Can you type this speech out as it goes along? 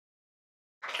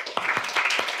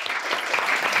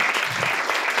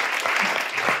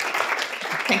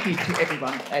thank you to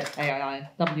everyone at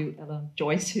AIW, Ella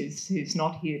Joyce, who's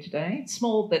not here today.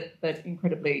 Small but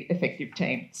incredibly effective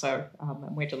team, so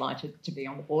and we're delighted to be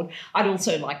on the board. I'd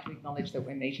also like to acknowledge that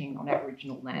we're meeting on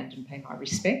Aboriginal land and pay my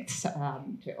respects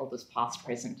to elders past,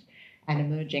 present and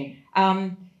emerging.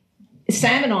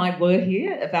 Sam and I were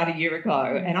here about a year ago,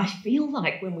 and I feel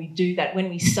like when we do that, when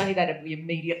we say that, we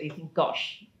immediately think,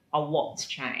 gosh, a lot's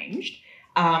changed.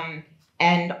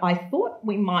 And I thought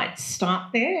we might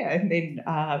start there and then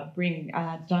bring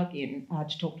Doug in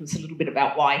to talk to us a little bit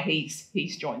about why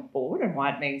he's joined the board and why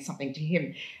it means something to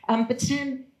him. But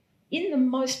Sam, in the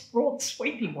most broad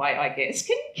sweeping way, I guess,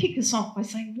 can you kick us off by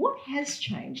saying what has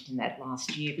changed in that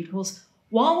last year? Because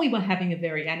while we were having a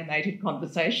very animated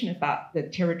conversation about the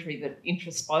territory that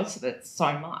interests both of us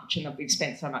so much and that we've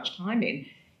spent so much time in,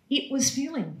 it was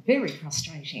feeling very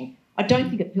frustrating. I don't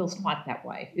think it feels quite that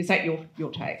way. Is that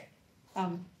your take?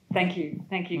 Thank you,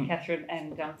 Catherine,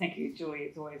 and thank you, Julie.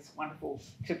 It's always wonderful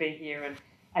to be here, and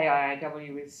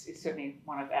AIAW is certainly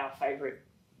one of our favourite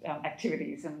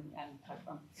activities, and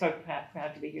I'm so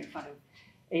proud to be here in front of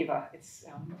Eva. It's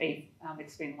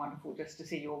been wonderful just to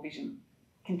see your vision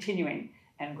continuing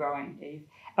and growing, Eve.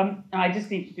 And I just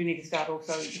do need to start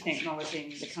also just acknowledging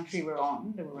the country we're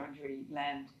on, the Wurundjeri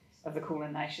land of the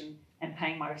Kulin Nation, and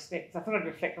paying my respects. I thought I'd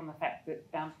reflect on the fact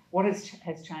that what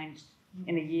has changed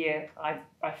in a year.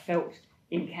 I felt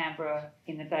in Canberra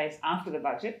in the days after the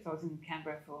budget. So I was in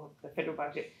Canberra for the federal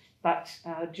budget, but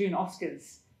June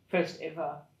Oscar's first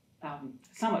ever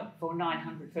summit for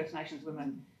 900 First Nations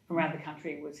women from around the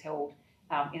country was held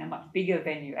in a much bigger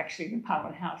venue, actually, than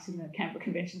Parliament House in the Canberra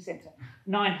Convention Centre.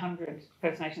 900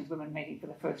 First Nations women meeting for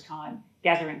the first time,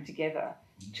 gathering together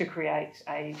to create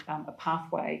a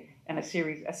pathway and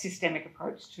a systemic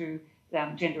approach to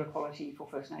gender equality for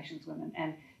First Nations women,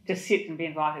 and to sit and be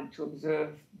invited to observe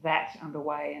that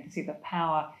underway and to see the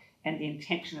power and the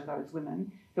intention of those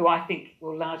women, who I think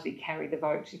will largely carry the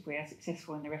vote if we are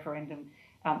successful in the referendum.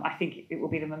 I think it will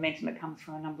be the momentum that comes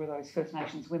from a number of those First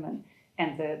Nations women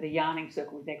and the yarning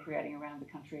circles they're creating around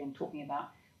the country and talking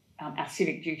about our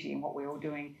civic duty and what we're all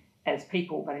doing as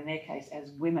people, but in their case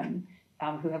as women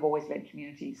who have always led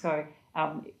community. So I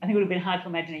think it would have been hard to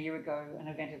imagine a year ago an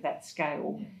event of that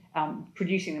scale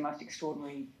producing the most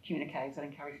extraordinary communiques. I'd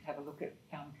encourage you to have a look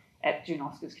at June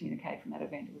Oscar's communique from that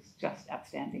event. It was just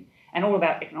outstanding. And all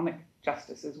about economic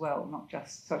justice as well, not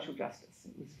just social justice.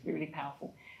 It was really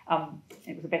powerful.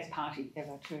 It was the best party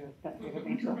ever too. I've ever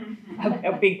been to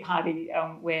a big party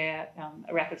where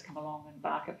rappers come along and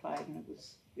Barker played, and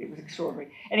it was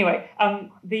extraordinary. Anyway,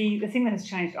 the thing that has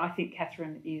changed, I think,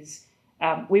 Catherine, is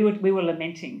we were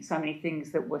lamenting so many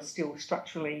things that were still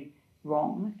structurally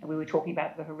wrong. And we were talking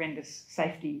about the horrendous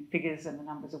safety figures and the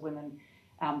numbers of women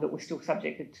that were still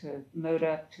subjected to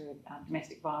murder, to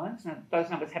domestic violence. Now, those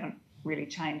numbers haven't really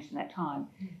changed in that time,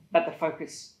 but the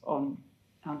focus on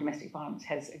domestic violence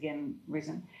has again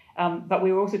risen. But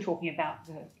we were also talking about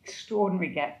the extraordinary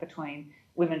gap between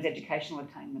women's educational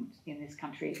attainment in this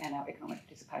country and our economic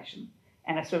participation,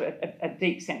 and a sort of a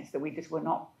deep sense that we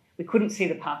couldn't see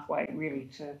the pathway really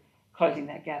to closing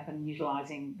that gap and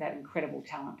utilising that incredible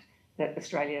talent that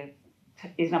Australia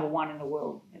is number one in the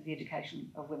world at the education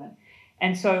of women.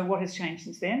 And so what has changed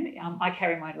since then? I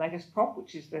carry my latest prop,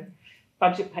 which is the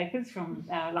budget papers from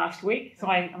last week. So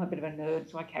I'm a bit of a nerd,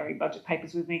 so I carry budget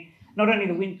papers with me. Not only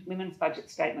the women's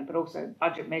budget statement, but also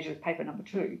budget measures paper number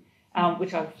 2,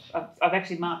 which I've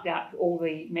actually marked out all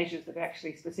the measures that are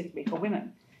actually specifically for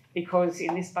women, because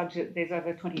in this budget there's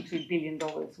over $22 billion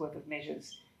worth of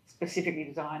measures specifically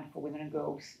designed for women and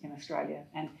girls in Australia,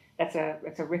 and that's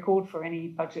a record for any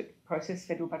budget process,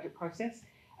 federal budget process.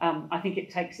 I think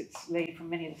it takes its lead from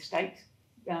many of the state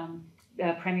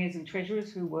premiers and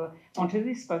treasurers who were onto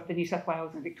this. Both the New South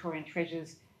Wales and Victorian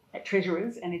treasurers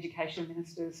and education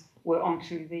ministers were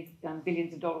onto the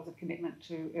billions of dollars of commitment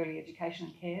to early education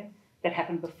and care that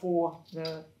happened before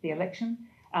the election.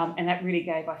 And that really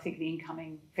gave, I think, the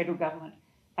incoming federal government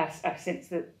a sense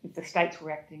that if the states were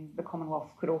acting, the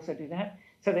Commonwealth could also do that.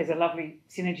 So there's a lovely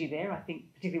synergy there, I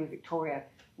think, particularly with Victoria,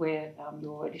 where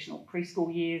your additional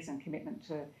preschool years and commitment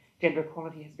to gender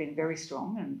equality has been very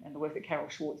strong, and the work that Carol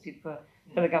Schwartz did for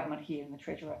the government here and the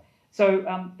Treasurer. So,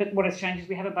 but what has changed is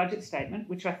we have a budget statement,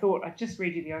 which I thought I'd just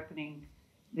read you the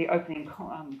opening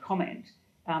comment.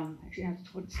 Actually,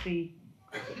 towards the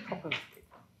top of,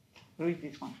 read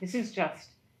this one. This is just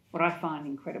what I find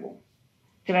incredible.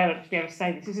 To be able to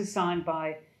say this. This is signed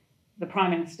by the Prime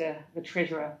Minister, the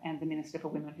Treasurer, and the Minister for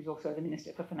Women, who's also the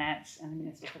Minister for Finance and the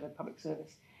Minister for the Public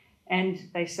Service. And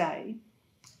they say,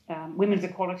 women's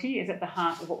equality is at the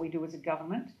heart of what we do as a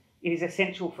government. It is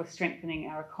essential for strengthening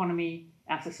our economy,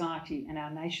 our society, and our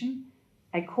nation.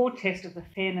 a core test of the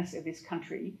fairness of this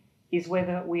country is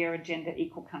whether we are a gender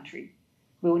equal country.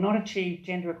 We will not achieve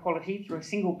gender equality through a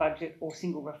single budget or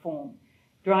single reform.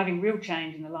 Driving real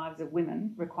change in the lives of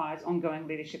women requires ongoing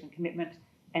leadership and commitment,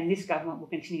 and this government will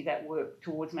continue that work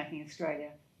towards making Australia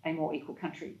a more equal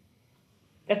country.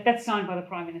 That's signed by the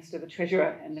Prime Minister, the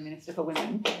Treasurer and the Minister for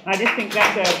Women. And I just think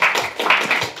that's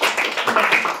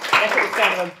at the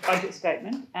start of a budget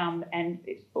statement, and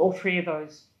all three of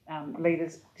those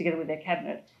leaders, together with their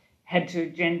cabinet, had to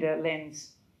gender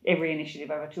lens every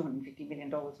initiative over $250 million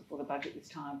before the budget this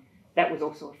time. That was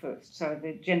also a first. So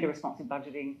the gender responsive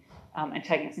budgeting and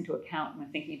taking us into account when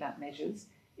thinking about measures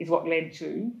is what led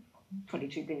to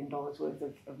 $22 billion worth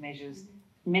of measures,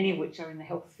 many of which are in the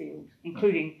health field,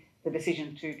 including the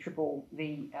decision to triple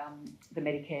the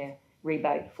Medicare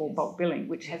rebate for bulk billing,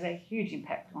 which has a huge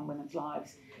impact on women's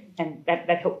lives. And that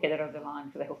helped get it over the line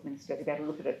for the Health Minister to be able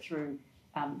to look at it through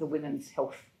the women's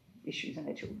health issues and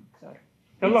their children. So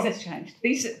a lot has changed.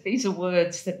 These are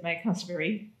words that make us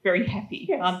very, very happy,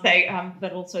 yes, aren't they?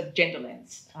 But also gender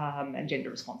lens and gender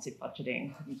responsive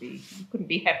budgeting. Couldn't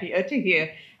be happier to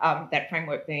hear that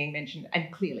framework being mentioned,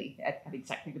 and clearly at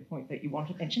exactly the point that you want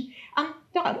to mention.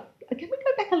 Doug, can we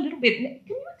go back a little bit?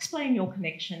 Can you explain your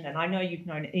connection? And I know you've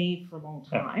known Eve for a long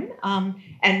time,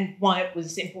 and why it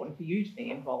was important for you to be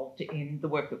involved in the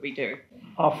work that we do.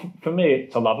 For me,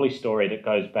 it's a lovely story that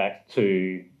goes back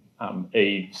to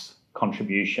Eve's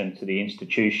contribution to the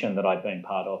institution that I've been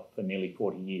part of for nearly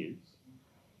 40 years,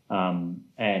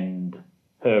 and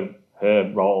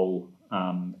her role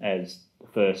as the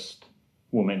first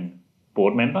woman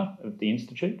board member of the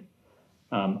Institute.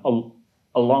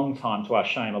 A long time, to our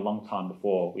shame, a long time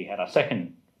before we had our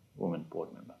second woman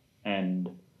board member. And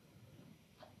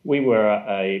we were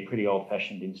a pretty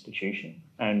old-fashioned institution.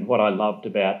 And what I loved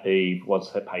about Eve was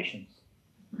her patience.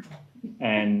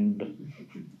 And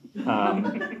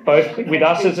both with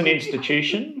us as an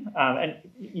institution, and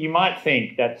you might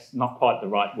think that's not quite the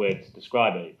right word to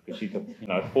describe Eve, because she's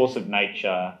a force of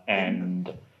nature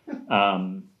and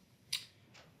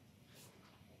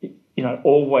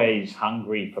always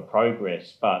hungry for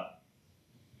progress. But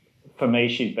for me,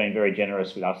 she's been very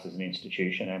generous with us as an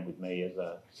institution and with me as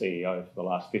a CEO for the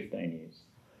last 15 years.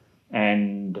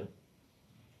 And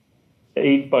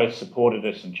Eve both supported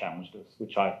us and challenged us,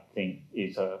 which I think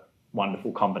is a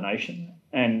wonderful combination.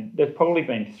 And there's probably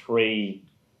been three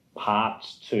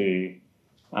parts to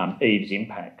Eve's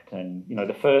impact. And,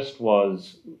 the first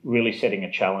was really setting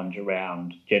a challenge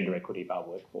around gender equity of our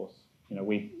workforce.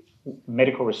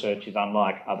 Medical research is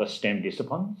unlike other STEM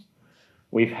disciplines.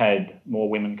 We've had more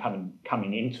women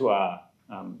coming into our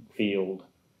field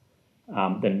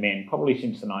than men, probably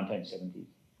since the 1970s.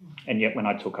 And yet when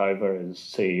I took over as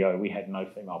CEO, we had no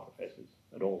female professors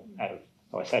at all.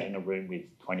 So I sat in a room with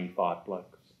 25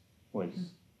 blokes,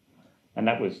 and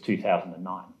that was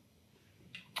 2009.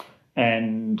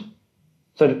 And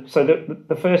so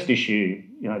the first issue,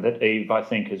 that Eve, I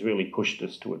think, has really pushed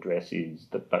us to address is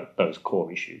those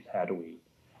core issues. How do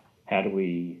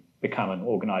we become an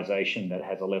organisation that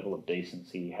has a level of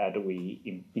decency? How do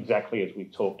we, exactly as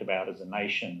we've talked about as a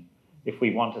nation, if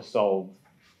we want to solve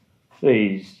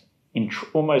these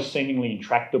almost seemingly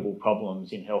intractable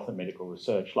problems in health and medical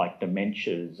research, like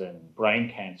dementias and brain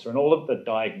cancer and all of the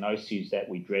diagnoses that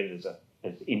we dread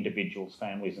as individuals,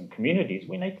 families and communities,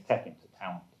 we need to tap into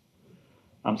talent.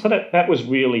 So that was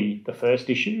really the first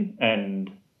issue,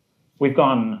 and we've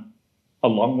gone a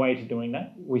long way to doing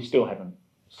that. We still haven't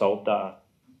solved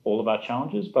all of our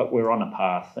challenges, but we're on a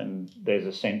path, and there's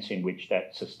a sense in which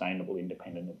that's sustainable,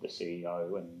 independent of the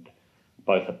CEO, and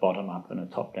both a bottom-up and a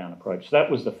top-down approach. So that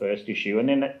was the first issue. And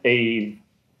then Eve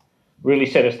really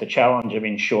set us the challenge of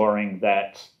ensuring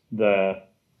that the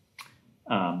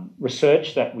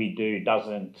research that we do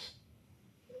doesn't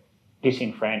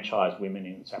disenfranchise women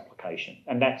in its application.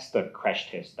 And that's the crash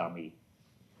test dummy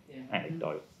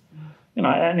anecdote. And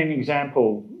an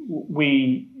example,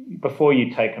 before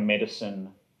you take a medicine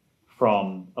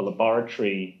from a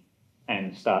laboratory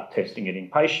and start testing it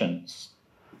in patients,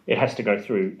 it has to go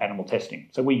through animal testing.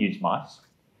 So we use mice.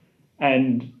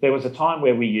 And there was a time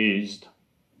where we used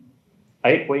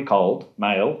 8-week-old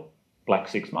male black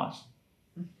 6 mice,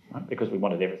 right? Because we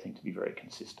wanted everything to be very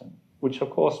consistent, which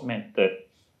of course meant that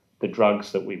the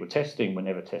drugs that we were testing were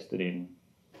never tested in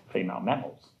female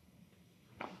mammals.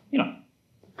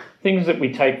 Things that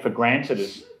we take for granted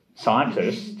as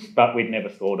scientists, but we'd never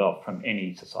thought of from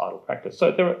any societal practice.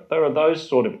 So there are those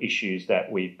sort of issues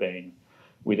that we've been,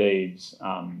 with Eve's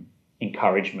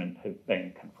encouragement, have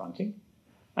been confronting,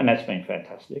 and that's been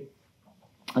fantastic.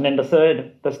 And then the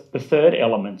third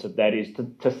element of that is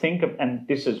to think of, and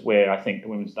this is where I think the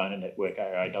Women's Donor Network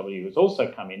AIW has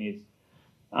also come in, is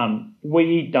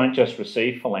we don't just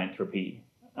receive philanthropy,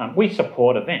 we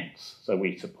support events. So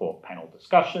we support panel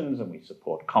discussions and we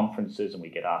support conferences and we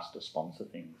get asked to sponsor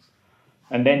things.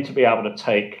 And then to be able to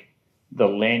take the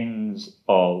lens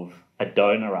of a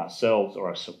donor ourselves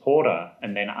or a supporter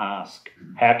and then ask,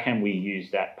 how can we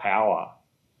use that power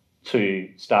to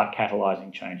start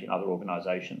catalysing change in other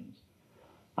organisations?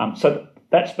 So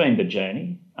that's been the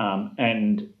journey.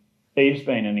 And Eve's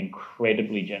been an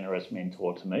incredibly generous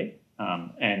mentor to me.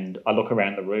 And I look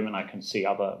around the room and I can see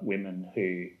other women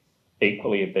who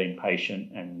equally have been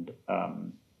patient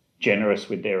and generous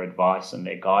with their advice and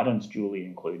their guidance, Julie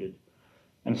included.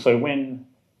 And so when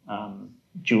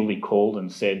Julie called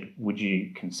and said, would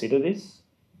you consider this?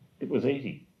 It was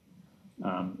easy.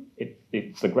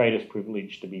 It's the greatest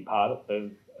privilege to be part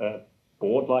of a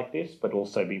board like this, but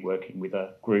also be working with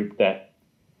a group that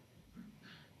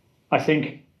I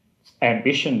think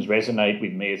ambitions resonate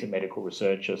with me as a medical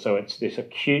researcher. So it's this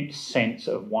acute sense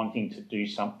of wanting to do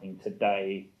something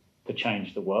today to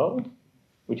change the world,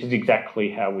 which is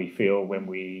exactly how we feel when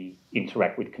we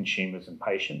interact with consumers and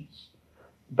patients.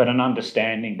 But an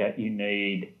understanding that you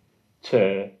need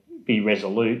to be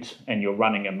resolute and you're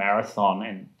running a marathon,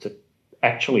 and to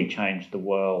actually change the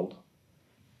world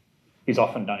is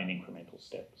often done in incremental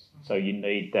steps. So you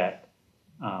need that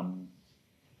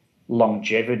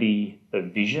longevity of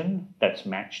vision that's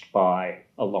matched by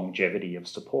a longevity of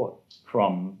support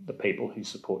from the people who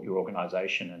support your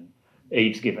organisation. And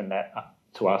Eve's given that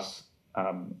to us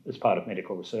as part of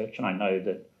medical research. And I know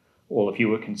that all of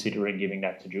you are considering giving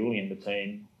that to Julie and the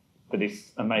team for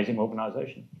this amazing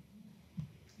organisation.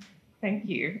 Thank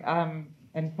you.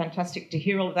 And fantastic to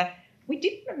hear all of that. We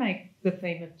did make the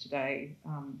theme of today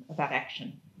about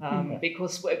action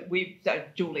because we've,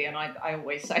 Julie and I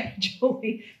always say,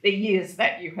 Julie, the years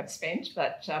that you have spent,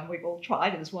 but we've all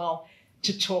tried as well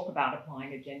to talk about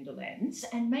applying a gender lens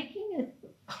and making it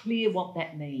clear what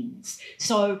that means.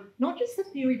 So not just the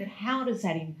theory, but how does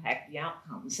that impact the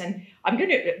outcomes? And I'm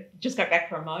going to just go back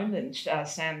for a moment,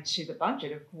 Sam, to the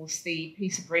budget. Of course, the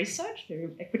piece of research, the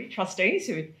equity trustees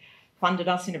who funded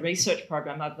us in a research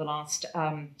program over the last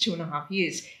 2.5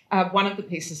 years. One of the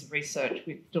pieces of research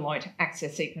with Deloitte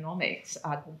Access Economics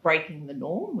called Breaking the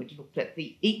Norm, which looked at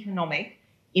the economic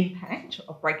impact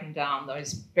of breaking down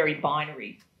those very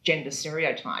binary gender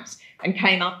stereotypes, and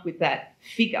came up with that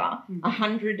figure,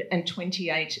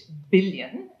 128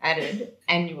 billion added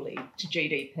annually to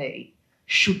GDP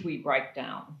should we break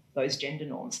down those gender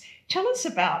norms. Tell us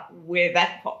about where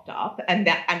that popped up and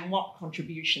what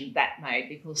contribution that made,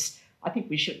 because I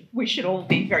think we should all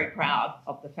be very proud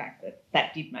of the fact that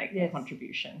that did make a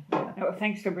contribution. No,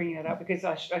 thanks for bringing that up, because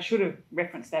I should have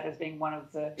referenced that as being one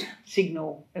of the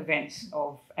signal events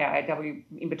of our AW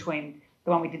in between the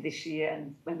one we did this year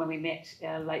and when we met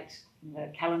late in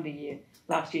the calendar year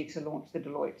last year to launch the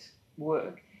Deloitte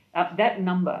work. That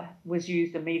number was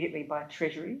used immediately by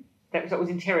Treasury. That was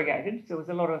interrogated. So there was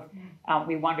a lot of,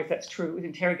 we wonder if that's true. It was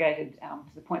interrogated to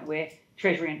the point where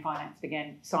Treasury and Finance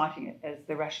began citing it as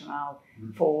the rationale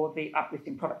for the uplift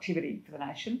in productivity for the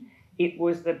nation. It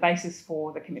was the basis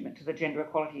for the commitment to the gender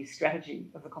equality strategy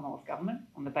of the Commonwealth Government,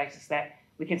 on the basis that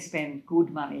we can spend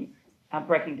good money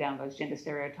breaking down those gender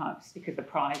stereotypes, because the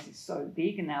prize is so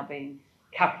big and now being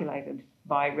calculated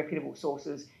by reputable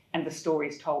sources, and the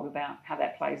stories told about how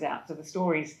that plays out. So the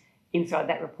stories inside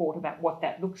that report about what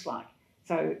that looks like.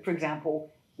 So, for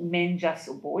example, men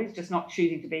or boys just not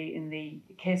choosing to be in the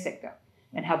care sector,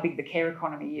 and how big the care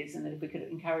economy is, and that if we could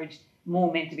encourage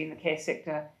more men to be in the care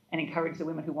sector and encourage the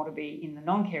women who want to be in the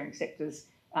non-caring sectors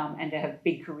and to have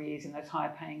big careers in those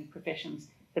higher paying professions,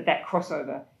 that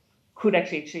crossover could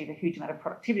actually achieve a huge amount of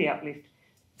productivity uplift,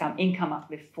 income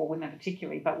uplift for women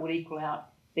particularly, but would equal out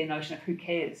their notion of who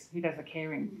cares, who does the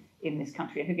caring in this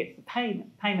country, and who gets the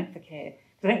payment for care.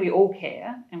 So I think we all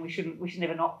care, and we should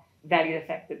never not value the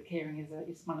fact that caring is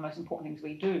one of the most important things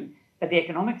we do. But the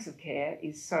economics of care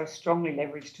is so strongly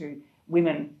leveraged to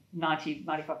women.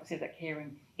 95% of that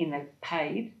caring in the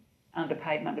paid,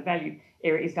 underpaid and undervalued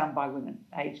area is done by women.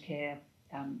 Aged care,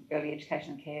 early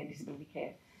education and care, disability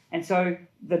care. And so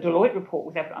the Deloitte report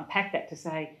was able to unpack that to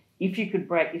say, if you could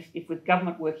if with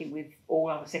government working with all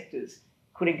other sectors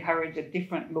could encourage a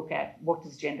different look at what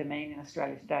does gender mean in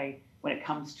Australia today when it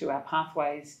comes to our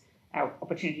pathways, our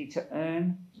opportunity to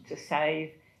earn, to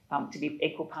save, to be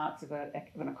equal parts of an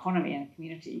economy and a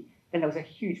community, then there was a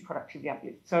huge productivity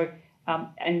uplift. So,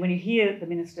 and when you hear the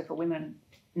Minister for Women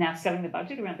now selling the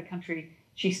budget around the country,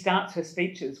 she starts her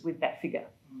speeches with that figure.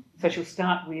 So she'll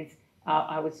start with,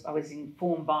 I was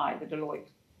informed by the Deloitte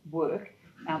work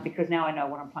because now I know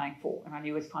what I'm playing for, and I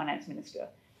knew as finance minister,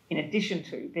 in addition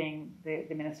to being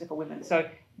the Minister for Women. So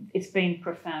it's been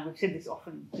profound. We've said this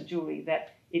often to Julie,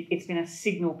 that it's been a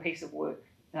signal piece of work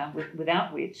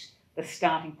without which the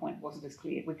starting point wasn't as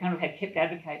clear. We kind of had kept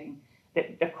advocating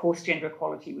that, of course, gender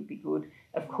equality would be good.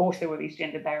 Of course, there were these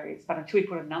gender barriers, but until we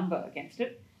put a number against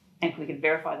it, and we could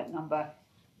verify that number,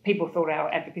 people thought our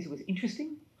advocacy was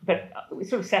interesting, but we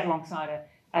sort of sat alongside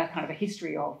a kind of a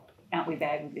history of, aren't we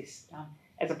bad with this,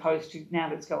 as opposed to now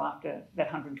let's go after that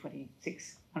 $128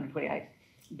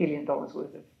 billion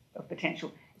worth of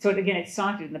potential. So again, it's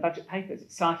cited in the budget papers,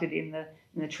 it's cited in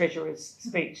the Treasurer's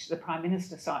speech, the Prime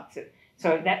Minister cites it.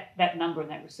 So that number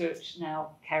and that research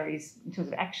now carries, in terms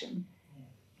of action,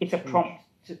 it's a prompt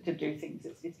to do things.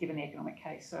 It's given the economic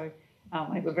case. So I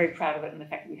think we're very proud of it, and the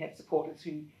fact that we have supporters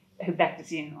who backed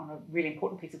us in on a really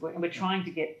important piece of work. And we're trying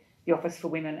to get the Office for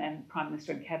Women and Prime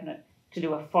Minister and Cabinet to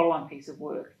do a follow-on piece of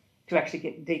work to actually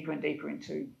get deeper and deeper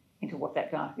into what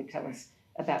that data could tell us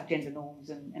about gender norms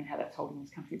and how that's holding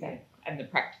this country back. And the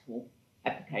practical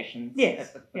applications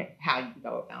Yes. of how you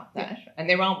go about that. Yeah. And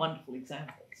there are wonderful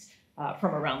examples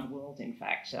from around the world, in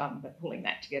fact, but pulling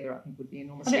that together, I think, would be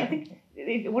enormously helpful. I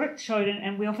think what it showed,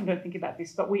 and we often don't think about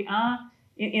this, but we are,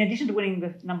 in addition to winning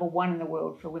the number one in the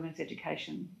world for women's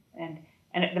education, and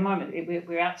at the moment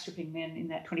we're outstripping men in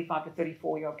that 25 to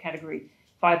 34-year-old category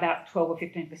by about 12 or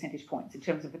 15 percentage points in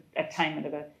terms of attainment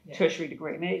of a tertiary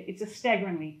degree. I mean, it's a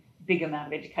staggeringly big amount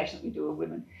of education that we do with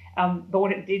women. But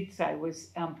what it did say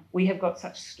was we have got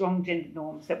such strong gender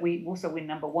norms that we also win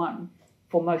number one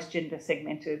for most gender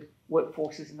segmented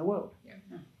workforces in the world. Yeah.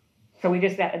 So we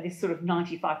just at this sort of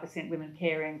 95% women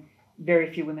caring,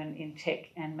 very few women in tech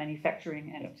and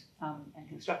manufacturing and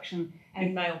construction.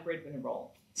 And male breadwinner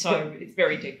role. So it's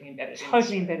very deeply embedded.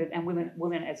 Totally embedded, and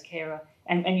women as carer.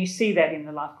 And you see that in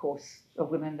the life course of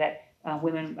women, that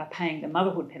women are paying the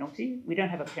motherhood penalty. We don't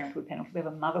have a parenthood penalty, we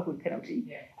have a motherhood penalty.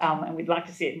 Yeah. And we'd like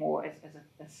to see it more as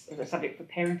a subject for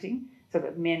parenting, so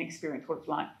that men experience what it's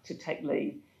like to take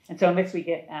leave. And so unless we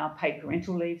get our paid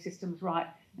parental leave systems right,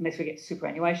 unless we get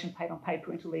superannuation paid on paid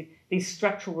parental leave, these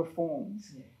structural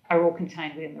reforms are all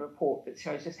contained within the report that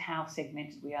shows just how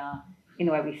segmented we are in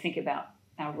the way we think about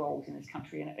our roles in this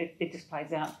country. And it just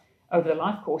plays out over the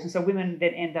life course. And so women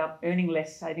then end up earning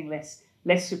less, saving less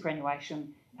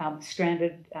superannuation,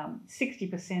 stranded.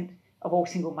 60% of all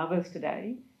single mothers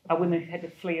today are women who've had to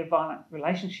flee a violent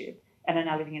relationship and are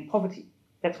now living in poverty.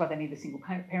 That's why they need the single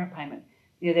parent payment.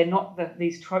 They're not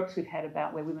these tropes we've had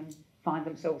about where women find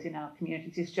themselves in our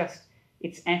communities.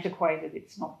 It's antiquated.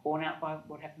 It's not borne out by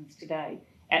what happens today.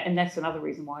 And that's another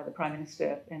reason why the Prime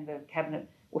Minister and the Cabinet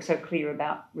were so clear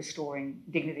about restoring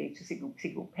dignity to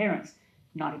single parents.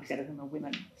 90% of them are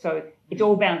women. So it's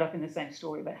all bound up in the same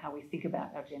story about how we think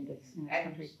about our genders in this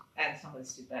country. And some of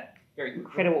us did that very good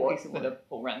incredible report piece of for work. the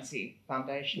Paul Ramsay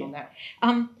Foundation on that.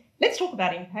 Let's talk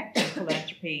about impact and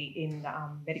philanthropy in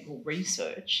medical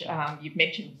research. You've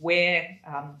mentioned where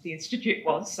the institute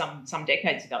was some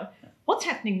decades ago. What's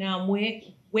happening now, and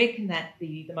where can that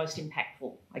be the most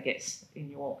impactful, I guess, in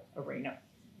your arena?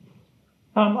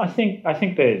 I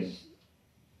think there's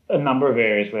a number of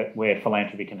areas where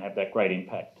philanthropy can have that great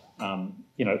impact.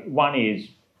 One is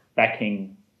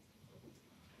backing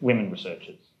women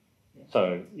researchers.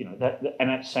 So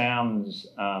that sounds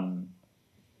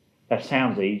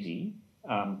easy,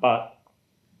 but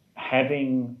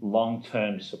having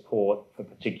long-term support for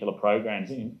particular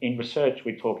programs in research,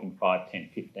 we're talking 5, 10,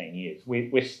 15 years.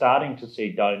 We're starting to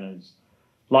see donors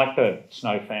like the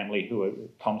Snow family,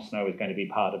 Tom Snow is going to be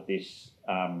part of this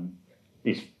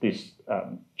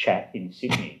chat in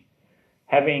Sydney,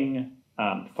 having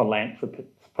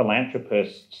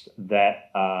philanthropists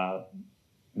that are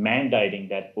mandating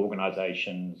that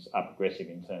organisations are progressive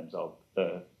in terms of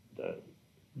the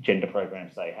gender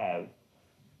programs they have,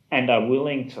 and are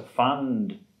willing to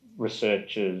fund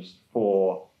researchers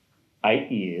for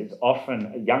 8 years,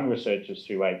 often young researchers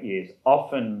through 8 years,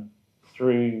 often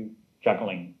through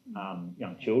juggling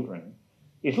young children,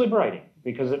 is liberating,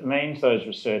 because it means those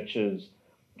researchers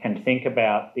can think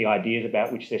about the ideas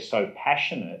about which they're so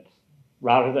passionate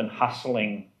rather than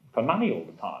hustling for money all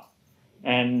the time.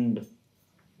 And,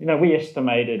 we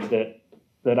estimated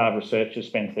that our researchers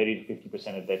spend 30 to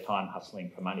 50% of their time hustling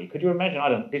for money. Could you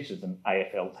imagine? This is an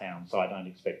AFL town, so I don't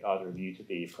expect either of you to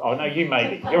be. Oh, no, you may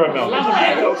be. You're a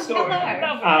Melbourne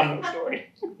story.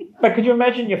 But could you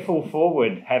imagine your full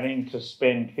forward having to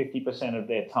spend 50% of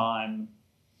their time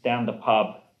down the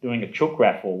pub doing a chook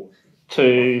raffle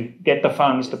to get the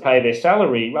funds to pay their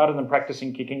salary rather than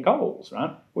practicing kicking goals,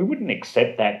 right? We wouldn't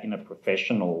accept that in a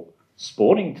professional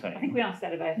sporting team. I think we asked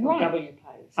that of AFLW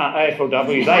players.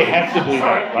 AFLW, they have to do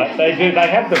that, right? They do. They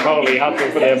have to probably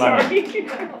hustle for their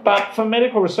money. But for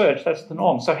medical research, that's the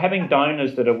norm. So having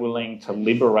donors that are willing to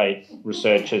liberate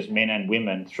researchers, men and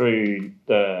women, through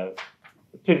the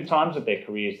times of their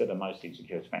careers that are most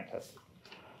insecure is fantastic.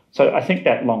 So I think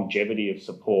that longevity of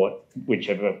support,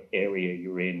 whichever area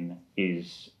you're in,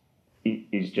 is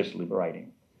just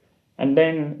liberating. And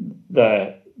then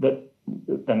the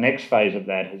next phase of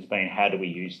that has been, how do we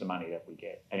use the money that we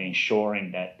get, and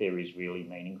ensuring that there is really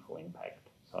meaningful impact.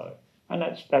 So, and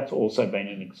that's also been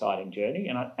an exciting journey,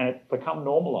 and it's become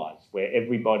normalised, where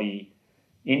everybody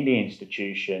in the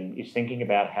institution is thinking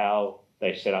about how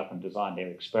they set up and design their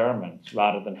experiments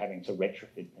rather than having to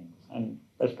retrofit things, and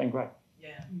that's been great.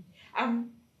 Yeah.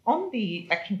 On the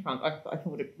action front, I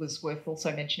thought it was worth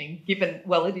also mentioning, given,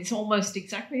 well, it is almost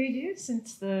exactly a year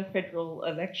since the federal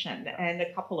election, and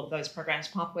a couple of those programs,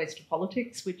 Pathways to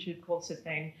Politics, which of course has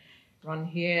been run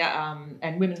here,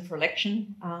 and Women for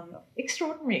Election,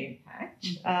 extraordinary impact,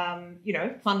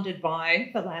 funded by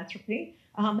philanthropy,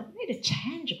 made a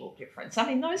tangible difference. I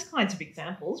mean, those kinds of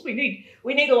examples, we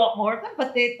need a lot more of them,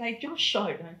 but they just show,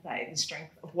 don't they, the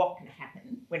strength of what can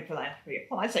happen when philanthropy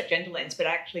applies that gender lens, but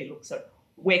actually looks at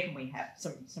where can we have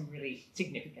some really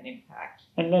significant impact.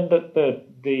 And then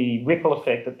the ripple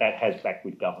effect that has back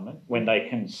with government, when they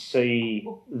can see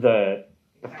the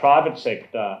private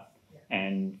sector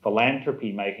and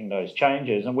philanthropy making those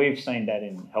changes. And we've seen that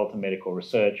in health and medical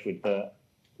research with the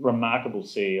remarkable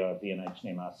CEO of the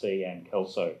NHMRC, Anne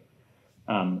Kelso,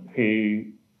 who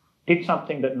did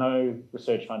something that no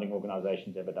research funding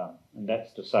organisation's ever done. And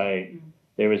that's to say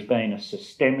there has been a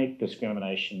systemic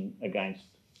discrimination against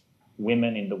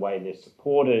women in the way they're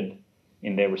supported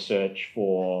in their research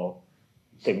for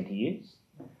 70 years.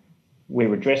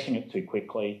 We're addressing it too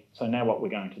quickly. So now what we're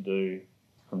going to do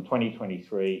from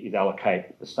 2023 is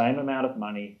allocate the same amount of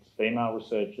money to female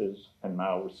researchers and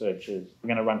male researchers. We're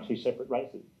going to run two separate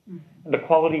races. And the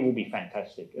quality will be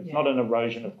fantastic. It's not an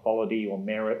erosion of quality or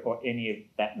merit or any of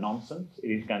that nonsense. It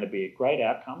is going to be a great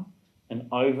outcome. And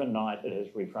overnight, it has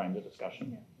reframed the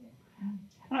discussion.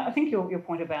 And I think your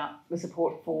point about the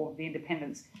support for the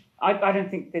independents, I don't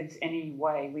think there's any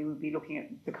way we would be looking at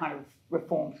the kind of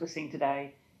reforms we're seeing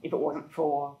today if it wasn't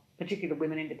for particularly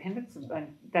women independents. And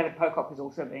David Pocock has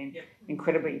also been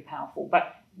incredibly powerful.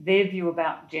 But their view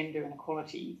about gender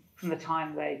inequality from the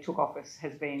time they took office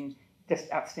has been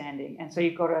just outstanding. And so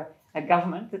you've got a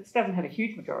government that doesn't have a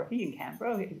huge majority in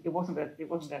Canberra. They've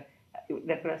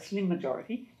got a slim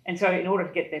majority. And so in order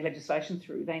to get their legislation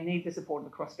through, they need the support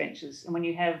of the crossbenchers. And when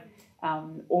you have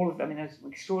all of them, I mean, those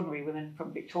extraordinary women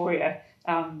from Victoria,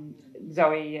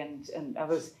 Zoe and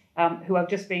others, who have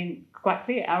just been quite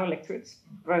clear, our electorates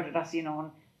voted us in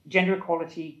on gender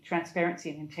equality, transparency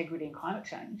and integrity and climate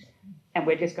change. And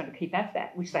we're just going to keep at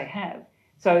that, which they have.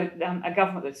 So a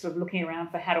government that's sort of looking around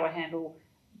for how do I handle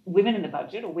women in the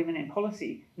budget or women in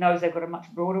policy knows they've got a much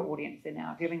broader audience they're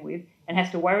now dealing with and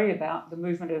has to worry about the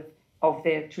movement of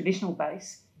their traditional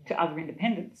base to other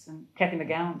independents. And Cathy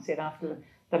McGowan said after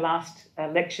the last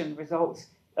election results,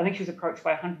 I think she was approached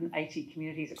by 180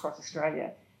 communities across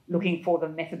Australia looking for the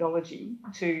methodology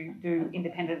to do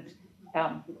independent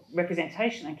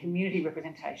representation and community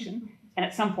representation. And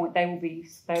at some point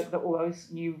all those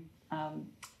new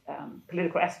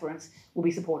political aspirants will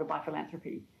be supported by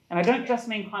philanthropy. And I don't just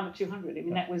mean Climate 200. I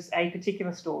mean, that was a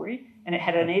particular story and it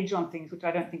had an edge on things which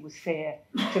I don't think was fair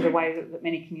to the way that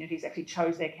many communities actually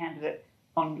chose their candidate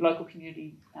on local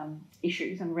community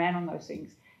issues and ran on those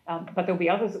things. But there'll be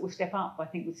others that will step up, I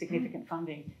think, with significant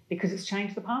funding because it's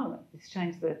changed the parliament. It's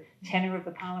changed the tenor of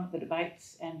the parliament, the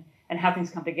debates and how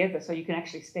things come together so you can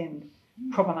actually spend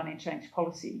proper money and change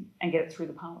policy and get it through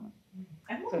the parliament.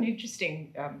 And what an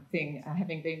interesting thing,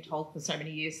 having been told for so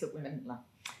many years that women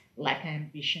lack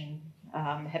ambition,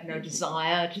 have no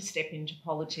desire to step into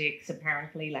politics,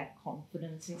 apparently lack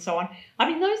confidence and so on. I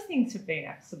mean, those things have been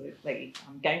absolutely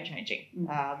game-changing.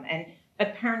 And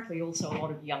apparently also a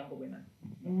lot of younger women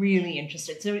really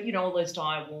interested. So, all those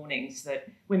dire warnings that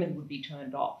women would be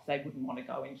turned off, they wouldn't want to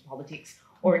go into politics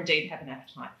or indeed have an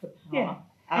appetite for power. Yeah.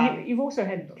 And you've also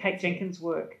had Kate Jenkins'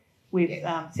 work with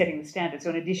setting the standards.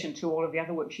 So in addition to all of the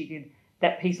other work she did,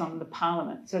 that piece on the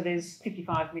parliament. So there's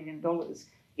 $55 million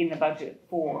in the budget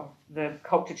for the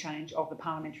culture change of the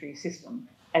parliamentary system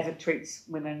as it treats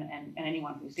women and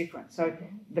anyone who's different. So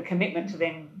the commitment to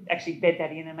then actually bed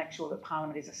that in and make sure that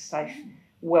Parliament is a safe,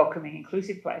 welcoming,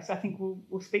 inclusive place, I think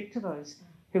will speak to those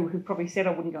who probably said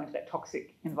I wouldn't go into that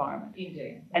toxic environment.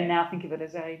 Indeed. And now think of it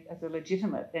as a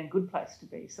legitimate and good place to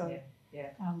be. So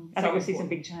I think we'll see some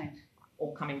big change.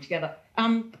 All coming together.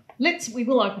 We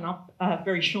will open up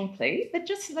very shortly, but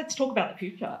just let's talk about the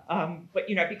future. But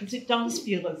because it does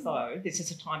feel as though this is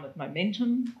a time of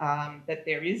momentum, that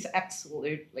there is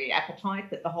absolutely appetite,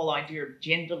 that the whole idea of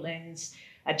gender lens,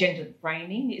 gender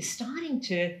framing is starting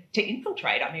to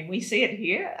infiltrate. I mean, we see it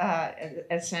here,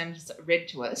 as Sam's read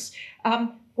to us.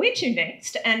 Where to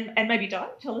next? And maybe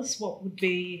Doug, tell us what would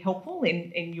be helpful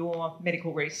in your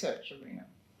medical research arena.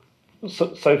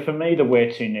 So for me, the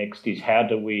where to next is how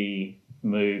do we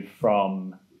move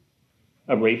from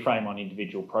a reframe on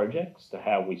individual projects to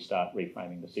how we start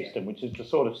reframing the system, which is the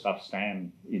sort of stuff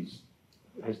Sam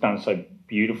has done so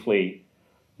beautifully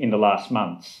in the last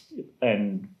months.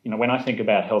 And, when I think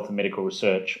about health and medical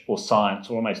research or science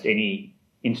or almost any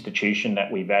institution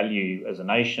that we value as a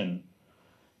nation,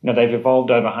 they've evolved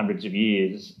over hundreds of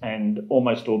years and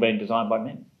almost all been designed by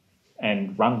men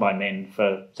and run by men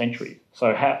for centuries.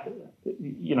 So how,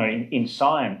 in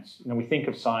science, we think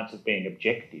of science as being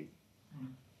objective,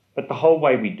 but the whole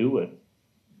way we do it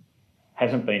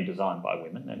hasn't been designed by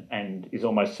women and is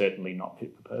almost certainly not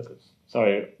fit for purpose.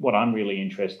 So what I'm really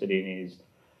interested in is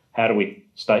how do we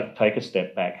take a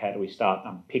step back? How do we start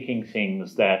unpicking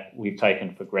things that we've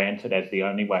taken for granted as the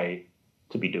only way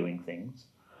to be doing things?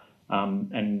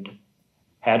 And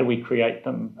how do we create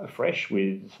them afresh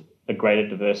with a greater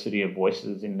diversity of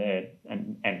voices in their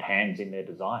and hands in their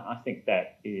design? I think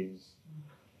that it's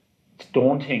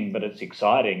daunting, but it's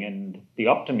exciting. And the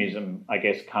optimism, I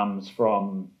guess, comes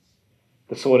from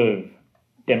the sort of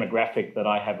demographic that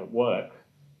I have at work,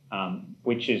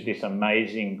 which is this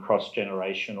amazing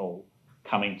cross-generational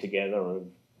coming together of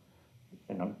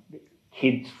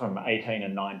kids from 18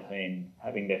 and 19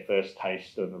 having their first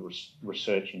taste of a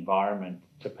research environment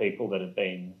to people that have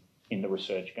been in the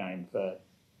research game for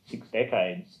 6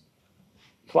 decades.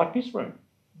 It's like this room,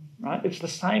 right? It's the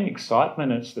same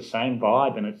excitement, it's the same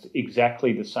vibe, and it's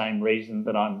exactly the same reason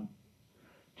that I'm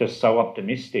just so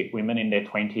optimistic. Women in their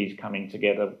 20s coming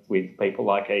together with people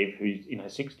like Eve, who's in her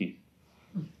 60s.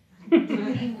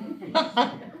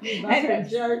 I'm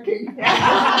joking.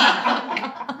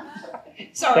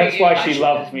 Sorry, that's why she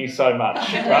loves me so much,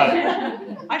 right?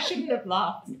 I shouldn't have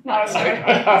laughed. No,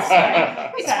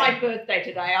 It's my birthday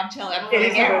today. I'm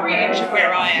feeling every inch of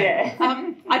where I am.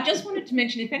 Yeah. I just wanted to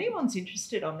mention, if anyone's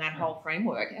interested on that whole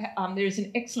framework, there is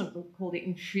an excellent book called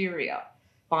Inferior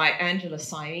by Angela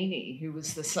Saini, who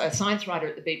was the science writer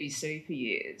at the BBC for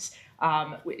years,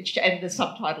 and the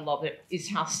subtitle of it is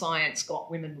How Science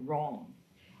Got Women Wrong.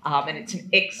 And it's an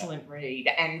excellent read,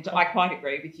 and I quite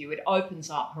agree with you. It opens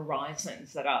up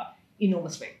horizons that are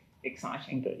enormously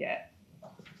exciting. Yeah.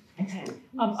 Okay.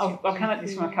 I'll come at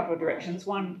this from a couple of directions.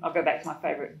 One, I'll go back to my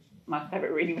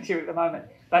favourite reading material at the moment.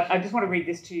 But I just want to read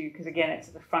this to you because, again, it's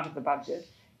at the front of the budget.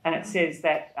 And it says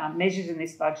that measures in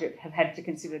this budget have had to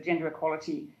consider gender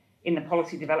equality in the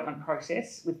policy development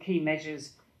process, with key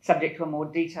measures subject to a more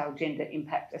detailed gender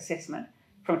impact assessment.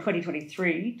 From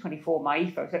 2023-24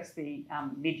 MyEFO, so that's the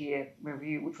mid-year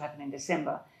review, which will happen in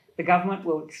December, the government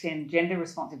will extend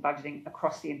gender-responsive budgeting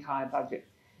across the entire budget.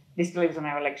 This delivers on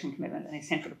our election commitment and is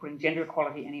central to putting gender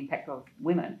equality and impact of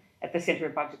women at the centre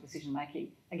of budget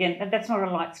decision-making. Again, that's not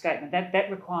a light statement. That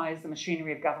requires the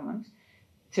machinery of government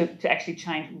to actually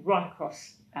change right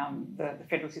across the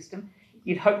federal system.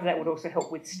 You'd hope that would also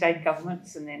help with state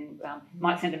governments and then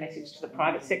might send a message to the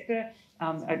private sector.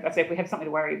 I'd say if we have something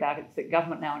to worry about, it's that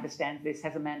government now understands this,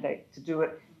 has a mandate to do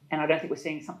it, and I don't think we're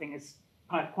seeing something as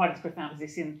quite as profound as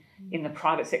this in the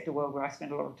private sector world where I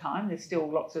spend a lot of time. There's still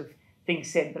lots of things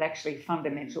said, but actually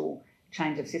fundamental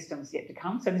change of systems yet to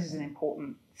come. So this is an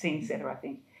important scene setter, I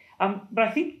think. But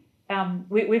I think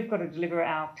we've got to deliver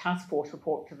our task force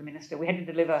report to the Minister. We had to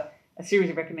deliver a series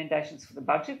of recommendations for the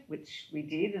budget, which we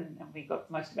did, and we got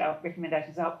most of our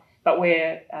recommendations up. But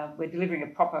we're delivering a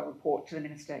proper report to the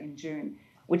Minister in June,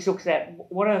 which looks at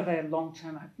what are the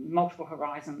long-term multiple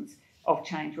horizons of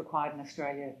change required in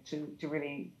Australia to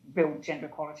really build gender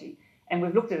equality. And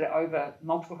we've looked at it over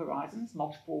multiple horizons,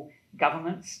 multiple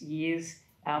governments, years,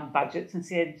 budgets, and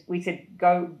we said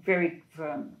go very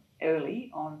firm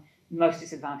early on most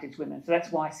disadvantaged women. So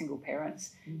that's why single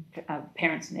parents,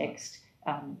 parents next,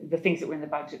 the things that were in the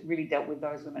budget really dealt with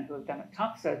those women who have done it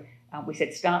tough. So we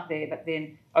said start there, but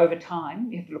then over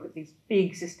time you have to look at these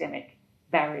big systemic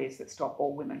barriers that stop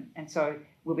all women. And so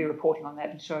we'll be reporting on that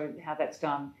and show how that's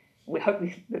done. We hope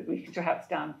that we can show how it's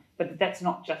done, but that's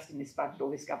not just in this budget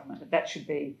or this government. That should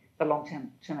be the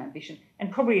long-term ambition,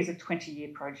 and probably is a 20-year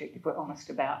project if we're honest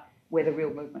about where the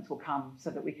real movements will come, so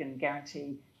that we can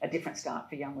guarantee a different start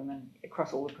for young women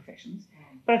across all the professions.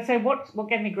 But I'd say what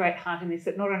gave me great heart in this,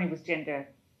 that not only was gender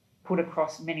put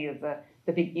across many of the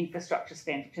big infrastructure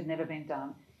spend, which had never been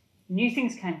done, new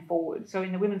things came forward. So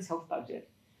in the women's health budget,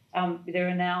 there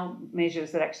are now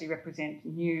measures that actually represent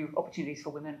new opportunities for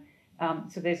women.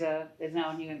 So there's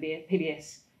now a new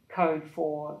PBS code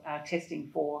for testing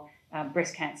for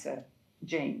breast cancer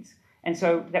genes. And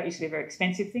so that used to be a very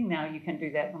expensive thing. Now you can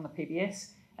do that on the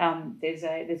PBS.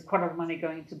 There's quite a lot of money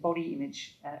going into body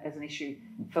image as an issue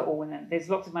for all women. There's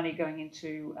lots of money going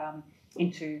into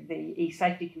the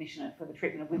e-safety commissioner for the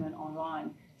treatment of women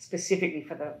online, specifically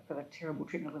for the terrible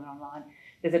treatment of women online.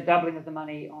 There's a doubling of the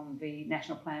money on the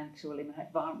national plan to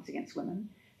eliminate violence against women,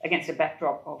 against a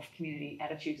backdrop of community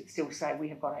attitudes that still say we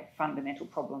have got a fundamental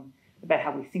problem about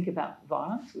how we think about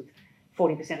violence, with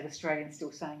 40% of Australians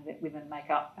still saying that women make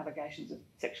up allegations of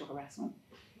sexual harassment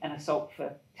and assault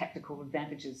for tactical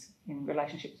advantages in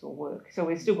relationships or work. So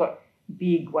we've still got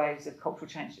big waves of cultural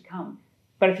change to come.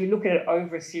 But if you look at it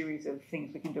over a series of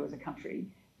things we can do as a country,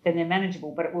 then they're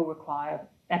manageable, but it will require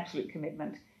absolute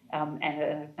commitment and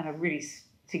a really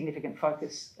significant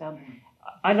focus.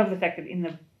 I love the fact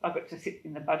that I got to sit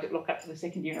in the budget lockup for the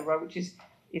second year in a row, which is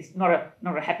not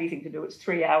a happy thing to do. It's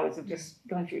 3 hours of just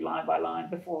going through line by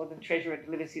line before the Treasurer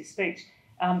delivers his speech.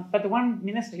 But the one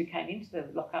minister who came into the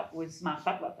lockup was Mark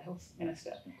Butler, the Health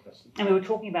Minister. And we were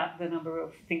talking about the number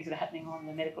of things that are happening on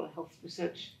the medical and health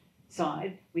research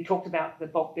side. We talked about the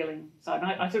bulk billing side.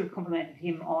 And I sort of complimented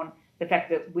him on the fact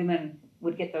that women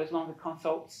would get those longer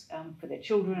consults for their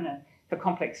children and for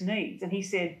complex needs. And he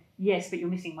said, yes, but you're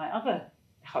missing my other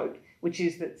hope, which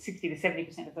is that 60 to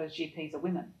 70% of those GPs are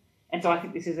women. And so I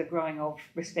think this is a growing of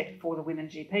respect for the women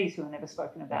GPs who are never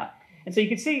spoken about. And so you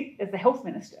could see, as the health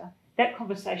minister, that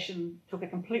conversation took a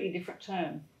completely different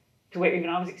turn to where even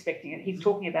I was expecting it. He's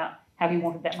talking about how he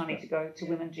wanted that money to go to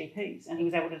women GPs, and he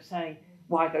was able to say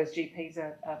why those GPs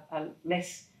are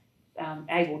less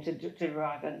able to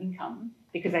derive an income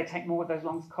because they take more of those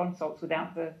long consults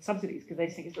without the subsidies because they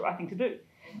just think it's the right thing to do.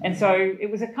 And so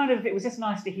it was just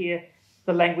nice to hear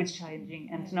the language changing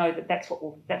and to know that that's what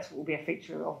will be a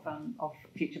feature of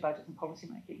future budget and policy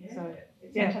making. Yeah, so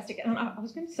it's fantastic. And I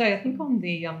was going to say, I think on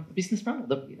the business front, or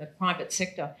the private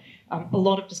sector, a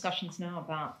lot of discussions now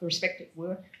about the respect at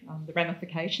work, the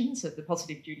ramifications of the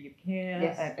positive duty of care,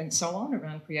 Yes. and so on,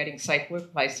 around creating safe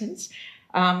workplaces.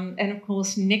 And of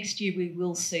course, next year we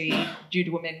will see, due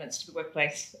to amendments to the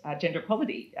workplace gender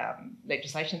equality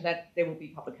legislation, that there will be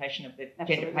publication of the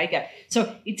gender pay gap.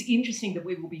 So it's interesting that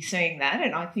we will be seeing that,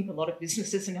 and I think a lot of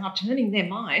businesses are now turning their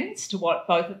minds to what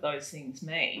both of those things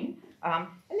mean. And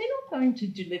they're not going to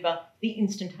deliver the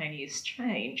instantaneous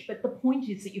change, but the point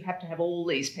is that you have to have all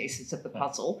these pieces of the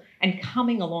puzzle and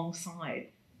coming alongside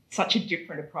such a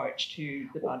different approach to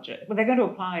the budget. Well, they're going to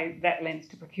apply that lens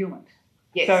to procurement.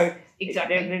 Yes, so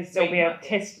exactly. There'll be a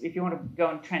test if you want to go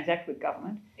and transact with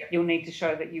government. Yep. You'll need to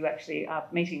show that you actually are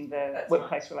meeting the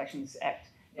Workplace Relations Act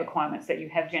requirements, that you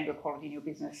have gender equality in your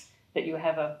business, that you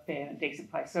have a fair and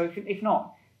decent place. So if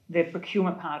not, the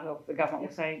procurement part of the government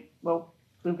will say, well,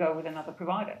 we'll go with another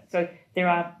provider. So there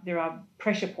are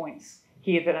pressure points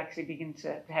here that actually begin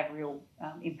to have real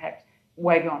impact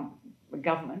way beyond the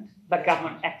government, but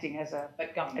government acting as a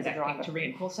driver to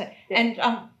reinforce that. Yeah.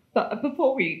 And but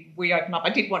before we open up, I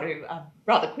did want to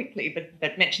rather quickly,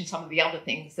 but mention some of the other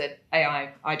things that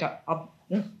AI.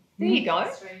 There you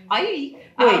go.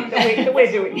 That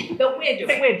we're doing.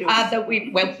 That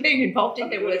we've been involved in.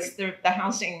 There was the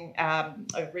housing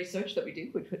research that we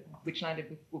did, which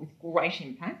landed with great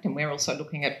impact, and we're also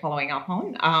looking at following up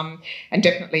on, and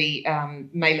definitely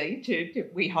may lead to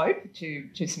we hope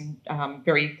to some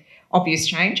very obvious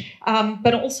change.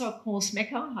 But also, of course,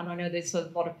 Mecca, and I know there's a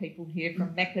lot of people here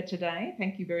from Mecca today.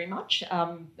 Thank you very much.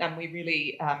 And we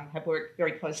really have worked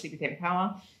very closely with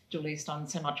Empower. Julie's done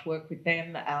so much work with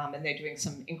them, and they're doing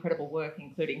some incredible work,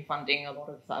 including funding a lot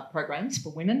of programs for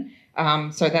women.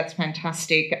 So that's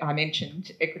fantastic. I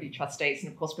mentioned Equity Trustees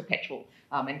and, of course, Perpetual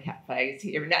and Cafes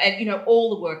here. And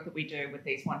all the work that we do with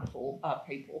these wonderful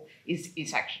people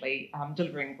is actually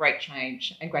delivering great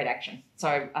change and great action.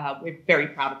 So we're very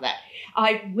proud of that.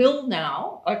 I will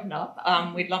now open up.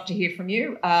 We'd love to hear from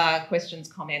you. Questions,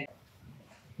 comments.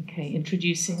 Okay,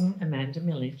 introducing Amanda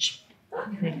Millage.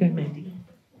 There you go, Mandy.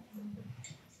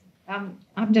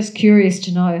 I'm just curious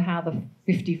to know how the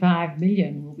 55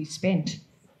 million will be spent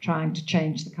trying to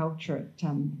change the culture at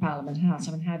Parliament House.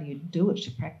 I mean, how do you do it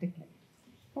practically?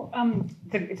 Well,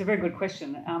 it's a very good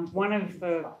question. One of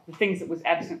the things that was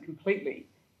absent completely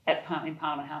in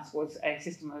Parliament House was a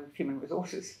system of human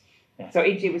resources. Yeah. So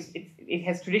it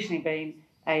has traditionally been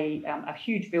a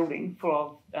huge building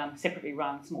full of separately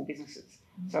run small businesses.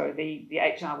 So the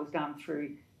HR was done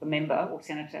through the member or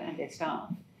senator and their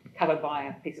staff, covered by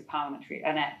a piece of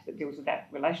an act that deals with that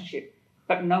relationship.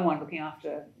 but no one looking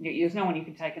after, there's no one you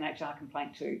can take an HR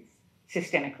complaint to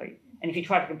systemically. And if you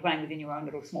try to complain within your own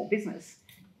little small business,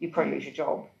 you probably lose your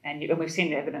job. And we've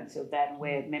seen evidence of that, and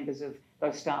where members of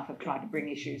those staff have tried to bring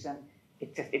issues and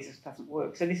it just doesn't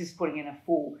work. So this is putting in a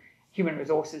full human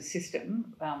resources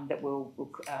system that will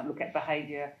look at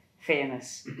behaviour,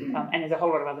 fairness, and there's a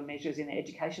whole lot of other measures in the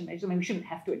education measures. I mean, we shouldn't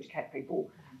have to educate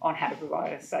people on how to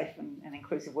provide a safe and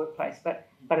inclusive workplace, but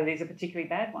it is a particularly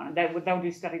bad one. And they'll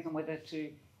do studies on whether to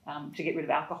get rid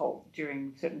of alcohol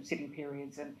during certain sitting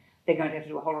periods, and they're going to have to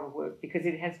do a whole lot of work because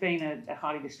it has been a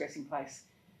highly distressing place,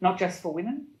 not just for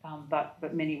women,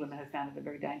 but many women have found it a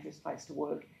very dangerous place to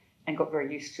work and got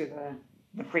very used to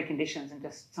the preconditions and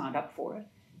just signed up for it.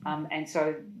 And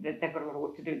so they've got a lot of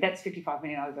work to do. That's 55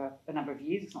 million over a number of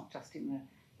years. It's not just in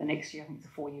the next year. I think it's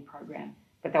a 4-year program.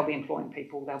 But they'll be employing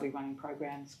people, they'll be running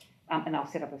programs, and they'll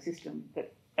set up a system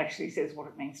that actually says what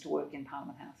it means to work in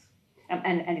Parliament House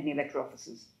and in the electorate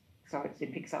offices. So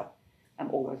it picks up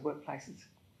all those workplaces.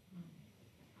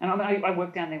 And I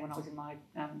worked down there when I was in my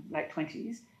late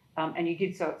 20s, and you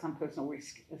did so at some personal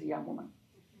risk as a young woman.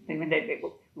 I mean,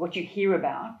 what you hear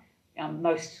about,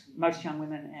 most young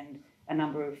women and a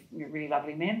number of really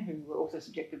lovely men who were also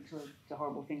subjected to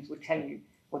horrible things would tell you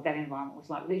what that environment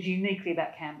was like. It's uniquely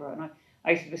about Canberra, and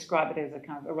I used to describe it as a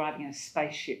kind of arriving in a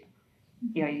spaceship.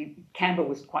 Canberra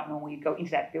was quite normal. You'd go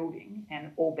into that building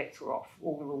and all bets were off,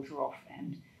 all the rules were off,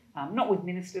 and not with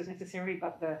ministers necessarily,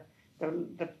 but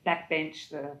the backbench,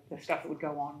 the stuff that would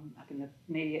go on up in the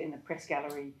media, in the press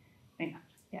gallery.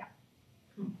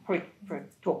 Probably for a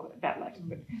talk about later,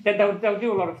 but they'll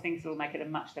do a lot of things that will make it a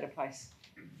much better place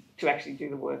to actually do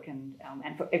the work, and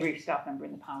for every staff member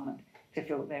in the Parliament to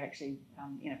feel that they're actually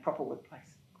in a proper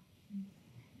workplace.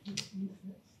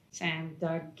 Sam,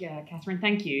 Doug, Catherine,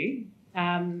 thank you.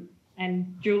 And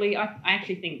Julie, I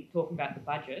actually think talking about the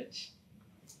budget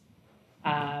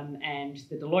and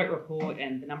the Deloitte report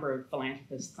and the number of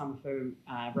philanthropists, some of who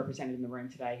are represented in the room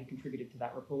today, who contributed to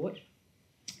that report,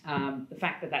 the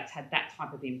fact that that's had that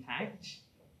type of impact,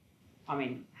 I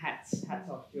mean, hats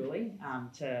off, Julie,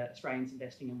 to Australians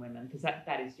investing in women, because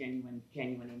that is genuine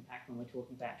impact when we're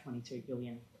talking about $22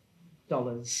 billion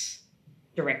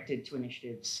directed to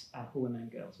initiatives for women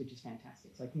and girls, which is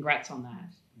fantastic. So congrats on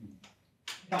that.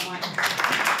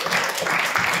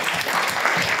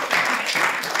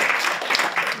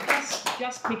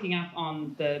 Just picking up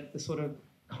on the sort of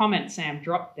comment Sam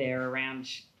dropped there around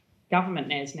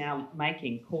government is now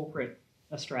making corporate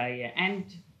Australia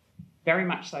and very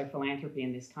much so philanthropy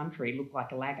in this country look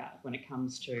like a laggard when it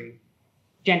comes to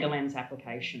gender lens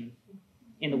application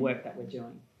in the work that we're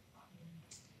doing.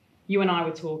 You and I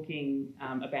were talking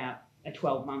about a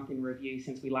 12-month in review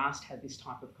since we last had this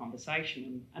type of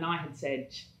conversation, and I had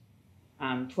said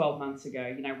 12 months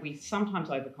ago, we sometimes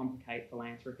overcomplicate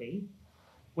philanthropy.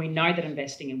 We know that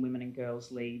investing in women and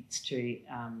girls leads to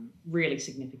really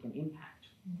significant impact.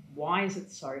 Why is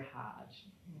it so hard?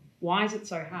 Why is it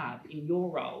so hard in your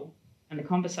role and the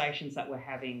conversations that we're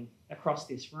having across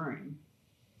this room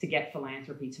to get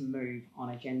philanthropy to move on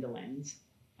a gender lens?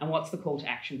 And what's the call to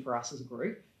action for us as a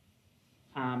group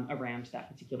around that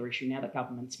particular issue now that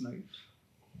government's moved?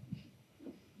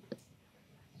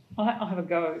 I'll have a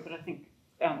go, but I think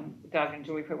Doug and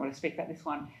Julie probably want to speak about this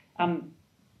one.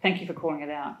 Thank you for calling it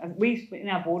out. In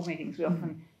our board meetings, we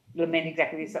often lament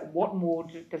exactly this, that what more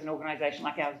does an organisation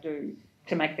like ours do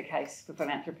to make the case for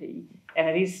philanthropy? And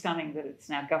it is stunning that it's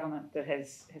now government that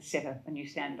has set a new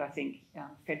standard, I think,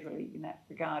 federally in that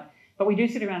regard. But we do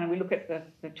sit around and we look at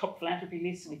the top philanthropy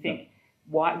lists and we think,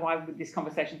 why would this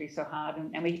conversation be so hard?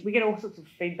 And we get all sorts of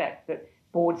feedback that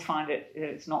boards find that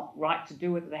it's not right to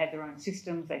do it, that they have their own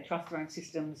systems, they trust their own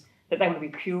systems, that they want to be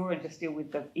pure and just deal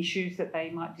with the issues that they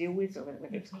might deal with, or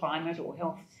whether it's climate or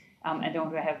health, and don't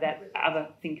want to have that other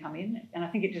thing come in. And I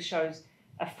think it just shows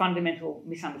a fundamental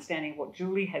misunderstanding of what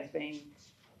Julie has been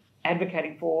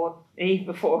advocating for, Eve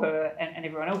before her, and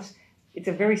everyone else. It's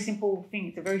a very simple thing.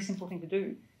 It's a very simple thing to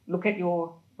do. Look at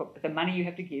the money you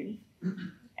have to give,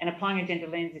 and applying a gender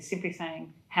lens is simply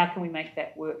saying, how can we make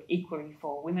that work equally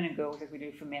for women and girls as we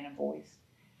do for men and boys?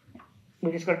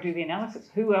 We've just got to do the analysis.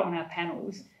 Who are on our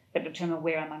panels that determine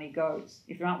where our money goes?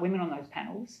 If there aren't women on those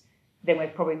panels, then we're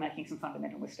probably making some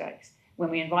fundamental mistakes. When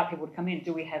we invite people to come in,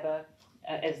 do we have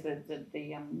as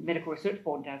the Medical Research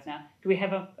Board does now, do we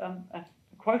have a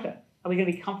quota? Are we going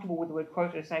to be comfortable with the word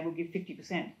quota to say we'll give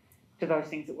 50% to those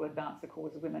things that will advance the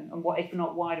cause of women? And if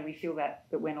not, why do we feel that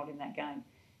we're not in that game?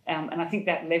 And I think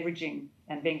that leveraging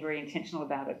and being very intentional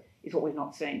about it is what we've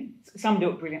not seen. Some do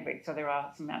it brilliantly, so there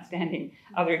are some outstanding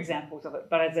other examples of it.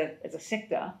 But as a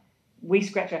sector, we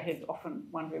scratch our heads often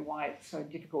wondering why it's so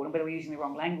difficult and whether we're using the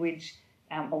wrong language,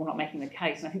 or not making the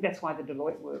case. And I think that's why the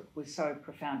Deloitte work was so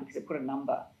profound, because it put a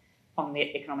number on the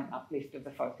economic uplift of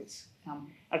the focus.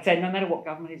 I'd say no matter what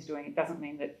government is doing, it doesn't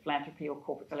mean that philanthropy or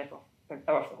corporates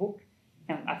are off the hook.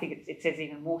 And I think it says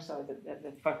even more so that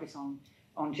the focus on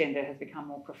gender has become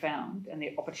more profound, and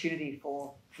the opportunity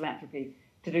for philanthropy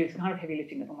to do the kind of heavy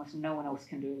lifting that almost no one else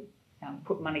can do,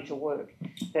 put money to work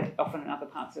that often other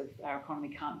parts of our economy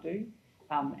can't do,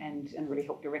 and really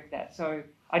help direct that. So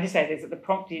I just say this, that the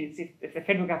prompt is, if the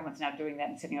federal government's now doing that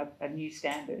and setting up a new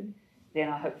standard, then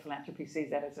I hope philanthropy sees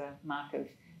that as a mark of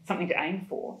something to aim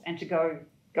for and to go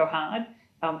hard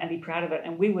and be proud of it.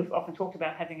 And we have often talked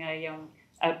about having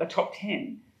a top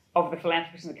 10 of the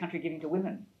philanthropists in the country giving to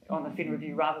women on the Fin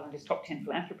Review, rather than just top 10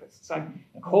 philanthropists. So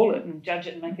call it and judge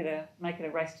it and make it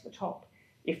a race to the top,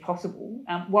 if possible,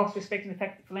 whilst respecting the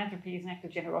fact that philanthropy is an act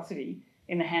of generosity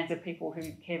in the hands of people who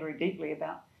care very deeply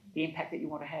about the impact that you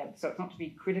want to have. So it's not to be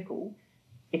critical,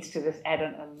 it's to just add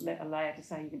a layer to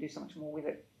say you can do so much more with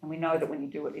it. And we know that when you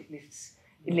do it, it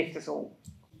lifts us all.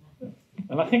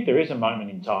 And I think there is a moment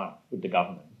in time with the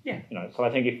government. Yeah. So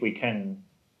I think if we can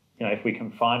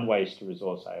find ways to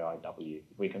resource AIW,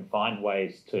 if we can find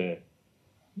ways to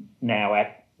now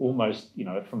act almost,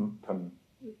 from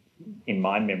in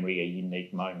my memory, a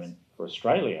unique moment for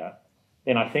Australia,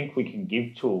 then I think we can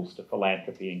give tools to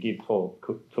philanthropy and give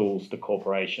tools to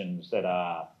corporations that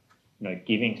are,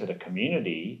 giving to the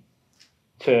community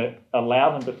to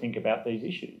allow them to think about these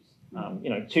issues.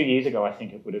 2 years ago, I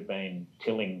think it would have been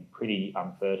tilling pretty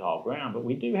unfertile ground, but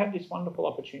we do have this wonderful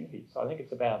opportunity. So I think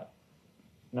it's about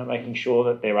making sure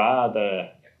that there are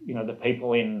the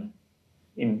people in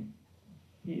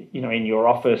your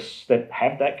office that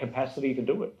have that capacity to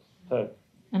do it.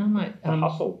 And I might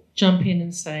hustle. Jump in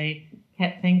and say,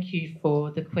 Kat, thank you for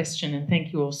the question, and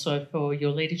thank you also for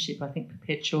your leadership. I think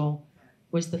Perpetual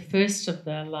was the first of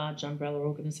the large umbrella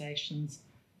organisations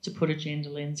to put a gender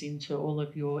lens into all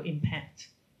of your impact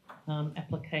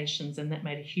applications, and that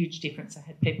made a huge difference. I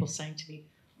had people saying to me,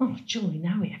 "Oh, Julie,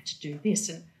 now we have to do this,"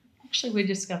 and actually we're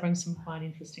discovering some quite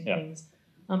interesting things.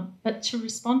 But to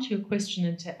respond to your question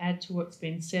and to add to what's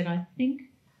been said, I think,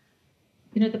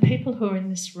 the people who are in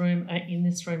this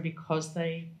room because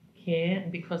they care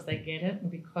and because they get it and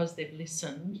because they've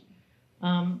listened.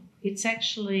 It's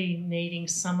actually needing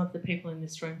some of the people in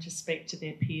this room to speak to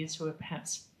their peers who are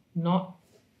perhaps not,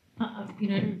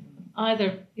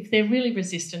 either if they're really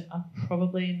resistant, I'm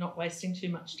probably not wasting too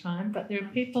much time, but there are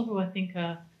people who I think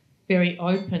are very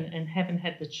open and haven't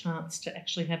had the chance to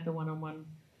actually have the one-on-one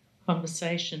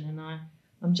conversation. And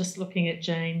I'm just looking at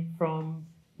Jane from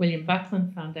William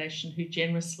Buckland Foundation, who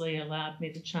generously allowed me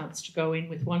the chance to go in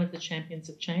with one of the champions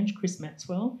of change, Chris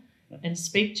Maxwell, and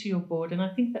speak to your board. And I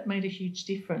think that made a huge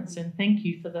difference. And thank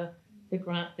you for the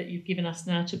grant that you've given us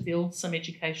now to build some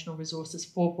educational resources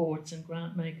for boards and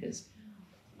grant makers.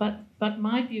 But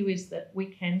my view is that we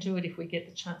can do it if we get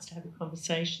the chance to have a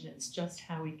conversation. It's just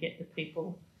how we get the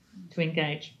people to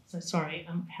engage. So sorry,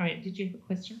 Harriet, did you have a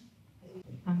question?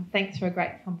 Thanks for a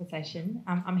great conversation.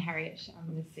 I'm Harriet.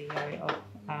 I'm the CEO of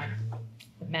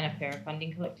the Manifera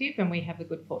Funding Collective, and we have the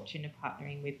good fortune of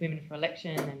partnering with Women for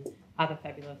Election and other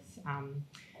fabulous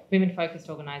women-focused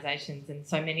organisations. And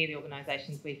so many of the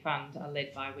organisations we fund are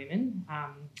led by women.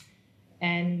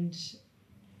 And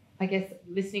I guess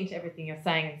listening to everything you're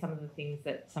saying and some of the things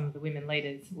that some of the women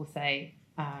leaders will say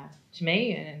to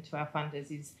me and to our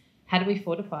funders is, how do we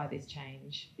fortify this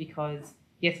change? Because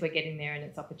yes, we're getting there and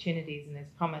it's opportunities and there's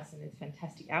promise and there's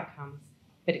fantastic outcomes,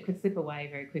 but it could slip away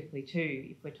very quickly too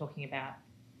if we're talking about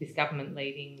this government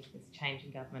leading, this change in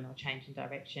government or change in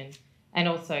direction. And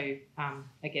also,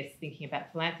 I guess, thinking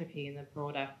about philanthropy in the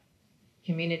broader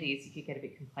communities, you could get a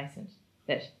bit complacent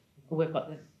that we've got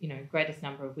the greatest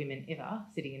number of women ever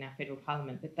sitting in our federal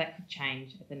parliament, but that could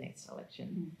change at the next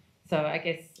election. So I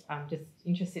guess I'm just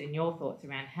interested in your thoughts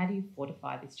around how do you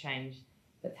fortify this change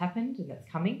that's happened and that's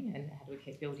coming, and how do we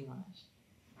keep building on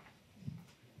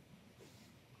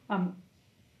it?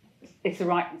 It's the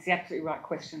absolutely right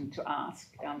question to ask,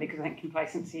 because I think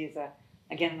complacency is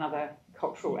again another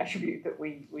cultural attribute that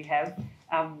we have.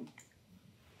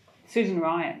 Susan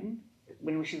Ryan,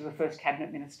 when she was the first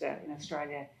cabinet minister in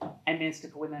Australia and Minister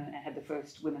for Women, and had the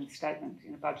first women's statement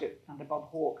in a budget under Bob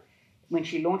Hawke, when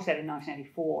she launched that in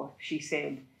 1984, she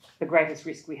said the greatest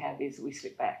risk we have is that we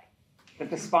slip back. But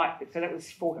so that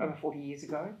was over 40 years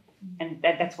ago, and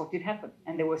that's what did happen.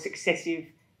 And there were successive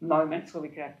moments where we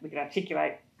could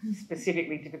articulate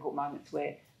specifically difficult moments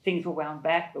where things were wound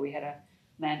back, where we had a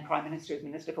man Prime Minister as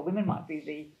Minister for Women might be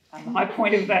the high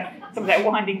point of some of that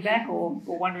winding back or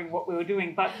wondering what we were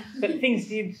doing. But things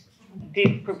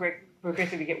did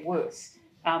progressively get worse.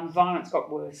 violence got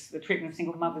worse, the treatment of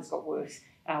single mothers got worse,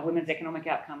 women's economic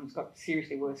outcomes got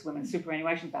seriously worse, women's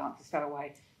superannuation balances fell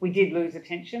away. We did lose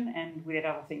attention, and we had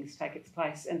other things take its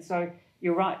place. And so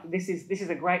you're right, this is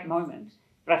a great moment.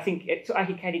 But I think I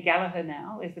hear Katie Gallagher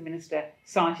now as the minister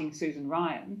citing Susan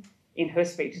Ryan in her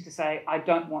speech to say, I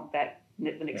don't want that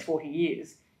the next 40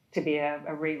 years to be a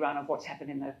rerun of what's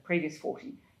happened in the previous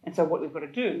 40. And so what we've got to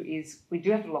do is we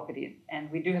do have to lock it in,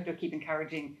 and we do have to keep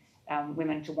encouraging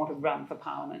women to want to run for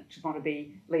parliament, to want to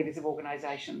be leaders of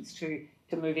organisations, to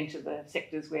move into the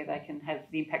sectors where they can have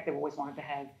the impact they've always wanted to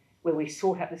have, where we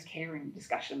sort out this caring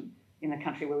discussion in the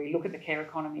country, where we look at the care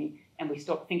economy and we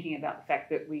stop thinking about the fact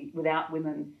that without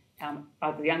women,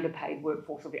 either the underpaid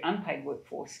workforce or the unpaid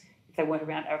workforce, if they weren't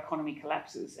around, our economy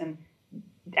collapses. And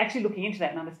actually looking into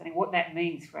that and understanding what that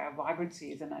means for our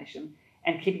vibrancy as a nation,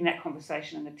 and keeping that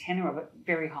conversation and the tenor of it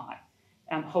very high,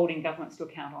 holding governments to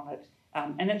account on it.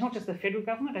 And it's not just the federal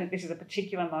government, this is a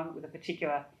particular moment with a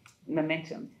particular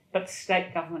momentum, but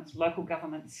state governments, local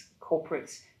governments,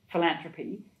 corporates,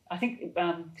 philanthropy. I think,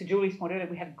 to Julie's point earlier,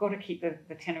 we have got to keep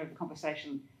the tenor of the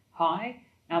conversation high,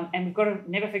 and we've got to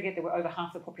never forget that we're over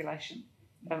half the population.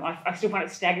 I still find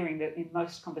it staggering that in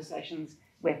most conversations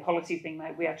where policy is being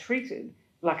made, we are treated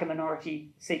like a minority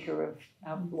seeker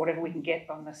of whatever we can get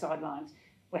on the sidelines.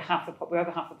 We're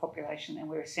over half the population, and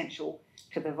we're essential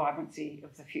to the vibrancy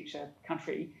of the future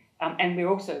country. And we're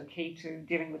also key to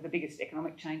dealing with the biggest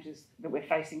economic changes that we're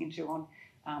facing into on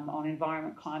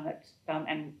environment, climate,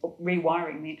 and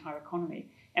rewiring the entire economy.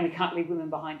 And we can't leave women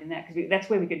behind in that, because that's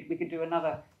where we could do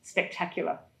another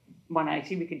spectacular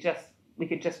 180. We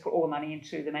could just put all the money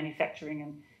into the manufacturing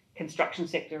and construction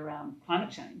sector around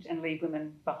climate change and leave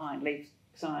women behind, leave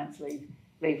science,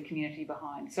 leave community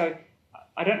behind. So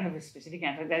I don't have a specific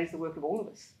answer. That is the work of all of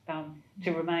us,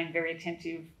 to remain very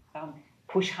attentive,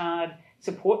 push hard,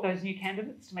 support those new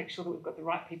candidates to make sure that we've got the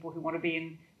right people who want to be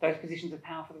in those positions of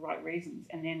power for the right reasons,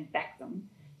 and then back them,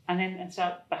 and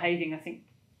start behaving, I think,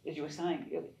 as you were saying,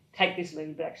 take this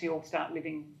lead, but actually all start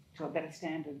living to a better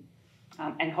standard,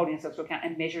 and holding ourselves to account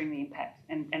and measuring the impact,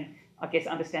 and I guess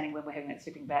understanding when we're having that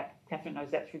slipping back. Catherine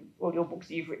knows that through all your books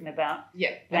that you've written about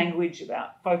language,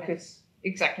 about focus.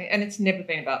 Exactly, and it's never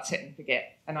been about set and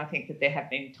forget. And I think that there have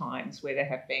been times where there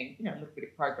have been, a little bit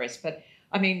of progress. But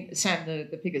I mean, Sam,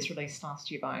 the figures released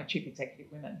last year by Chief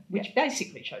Executive Women, which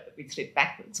basically showed that we'd slipped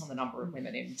backwards on the number of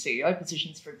women in CEO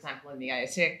positions, for example, in the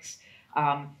ASX.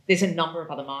 There's a number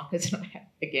of other markers, and I,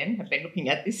 again, have been looking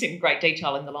at this in great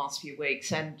detail in the last few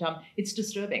weeks, and it's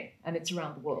disturbing, and it's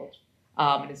around the world.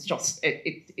 And it's just,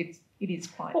 it is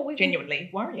quite genuinely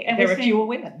worrying. And there are fewer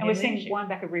women. And we're seeing wind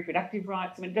back of reproductive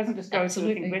rights. I mean, it doesn't just go to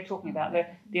the things we're talking about.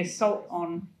 The assault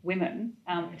on women,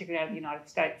 particularly out of the United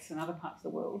States and other parts of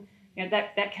the world,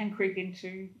 that can creep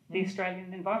into the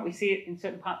Australian environment. We see it in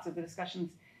certain parts of the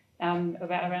discussions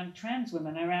around trans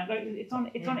women. It's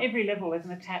on every level as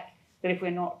an attack that if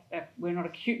we're not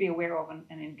acutely aware of and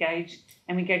engage,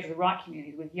 and we engage with the right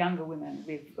communities, with younger women,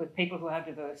 with people who are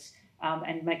diverse,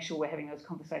 and make sure we're having those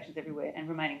conversations everywhere and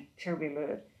remaining terribly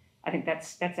alert. I think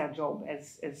that's our job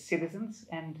as citizens,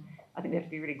 and I think we have to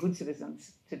be really good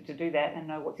citizens to do that and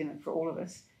know what's in it for all of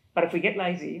us. But if we get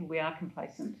lazy, we are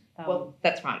complacent. Well,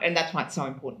 that's right, and that's why it's so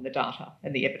important, the data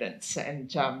and the evidence.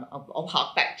 And I'll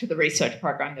hark back to the research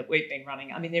program that we've been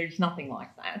running. I mean, there is nothing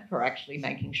like that for actually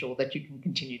making sure that you can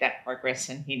continue that progress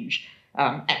and hinge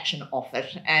action off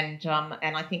it. And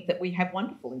I think that we have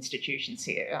wonderful institutions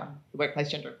here, the Workplace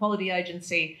Gender Equality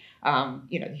Agency,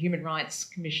 the Human Rights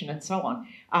Commission, and so on.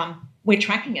 We're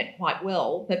tracking it quite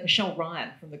well, but Michelle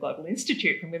Ryan from the Global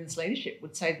Institute for Women's Leadership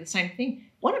would say the same thing.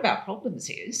 One of our problems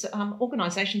is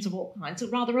organisations of all kinds are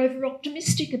rather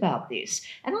over-optimistic about this.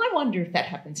 And I wonder if that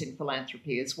happens in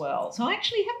philanthropy as well. So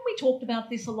actually, haven't we talked about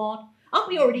this a lot? Aren't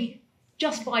we already,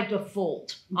 just by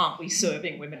default, aren't we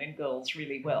serving women and girls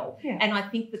really well? Yeah. And I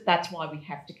think that that's why we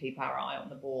have to keep our eye on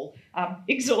the ball,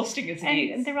 exhausting as it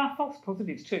is. And there are false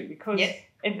positives too, because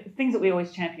things that we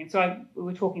always champion. So we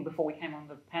were talking before we came on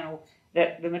the panel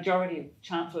that the majority of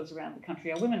chancellors around the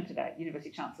country are women today, university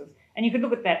chancellors. And you could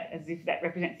look at that as if that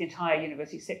represents the entire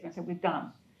university sector and say, we've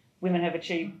done. Women have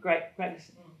achieved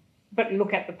greatness. But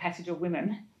look at the passage of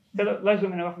women. So those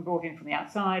women are often brought in from the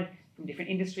outside, from different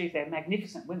industries. They're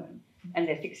magnificent women, and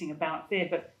they're fixing a balance there.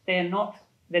 But they're not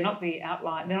the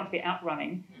outline. They're not the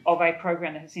outrunning of a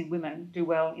program that has seen women do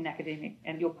well in academic.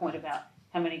 And your point about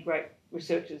how many great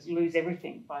researchers lose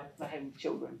everything by having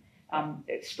children,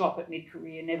 stop at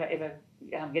mid-career, never ever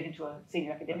get into a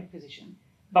senior academic position.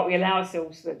 But we allow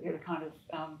ourselves the kind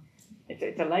of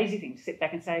it's a lazy thing to sit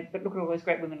back and say, but look at all those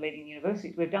great women leading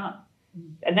universities. We're done.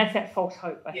 And that's that false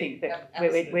hope, I think, that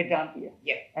we're done here.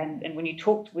 Yeah. And when you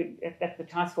talked at the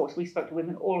task force, we spoke to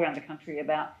women all around the country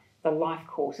about the life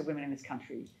course of women in this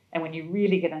country. And when you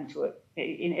really get into it,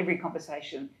 in every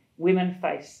conversation, women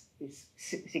face this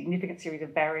significant series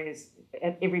of barriers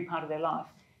at every part of their life.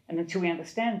 And until we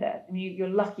understand that, I mean, you're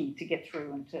lucky to get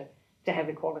through and to have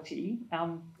equality,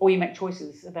 or you make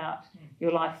choices about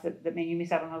your life that mean you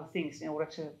miss out on other things in order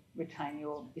to retain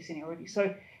your seniority.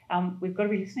 So we've got to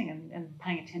be listening and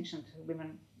paying attention to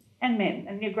women and men.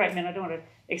 And you're great men, I don't want to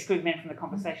exclude men from the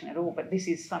conversation at all, but this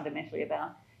is fundamentally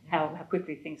about how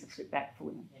quickly things have slipped back for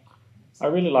women. I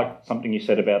really like something you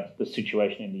said about the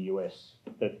situation in the US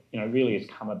that, really has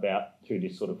come about through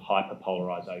this sort of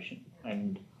hyperpolarization.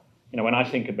 And, when I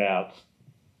think about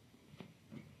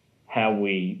how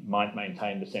we might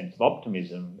maintain the sense of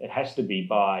optimism, it has to be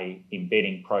by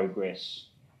embedding progress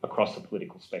across the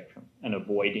political spectrum and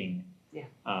avoiding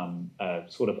a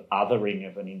sort of othering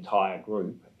of an entire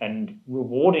group and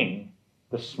rewarding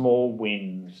the small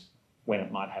wins when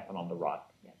it might happen on the right.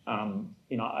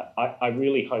 I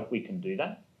really hope we can do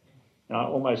that.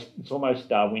 It's almost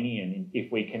Darwinian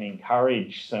if we can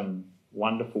encourage some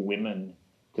wonderful women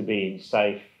to be in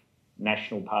safe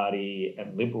National Party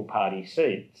and Liberal Party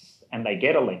seats and they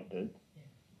get elected,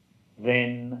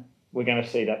 then we're going to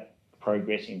see that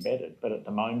progress embedded. But at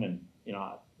the moment,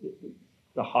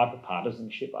 the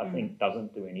hyper-partisanship, I think,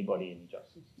 doesn't do anybody any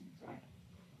justice.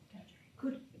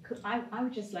 I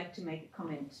would just like to make a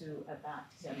comment too about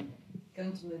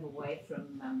going to move away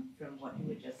from what you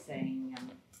were just saying.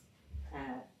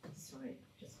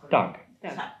 Doug.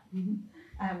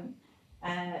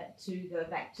 To go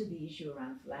back to the issue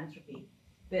around philanthropy.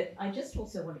 But I just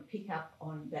also want to pick up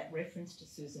on that reference to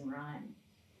Susan Ryan.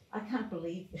 I can't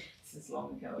believe it's as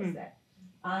long ago as that.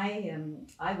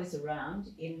 I was around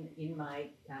in my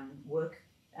work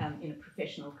in a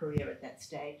professional career at that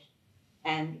stage.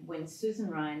 And when Susan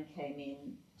Ryan came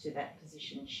in to that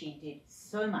position, she did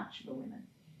so much for women.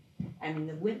 I mean,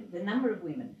 the number of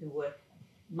women who were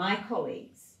my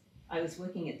colleagues, I was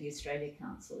working at the Australia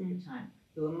Council at the time,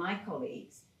 who were my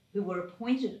colleagues, who were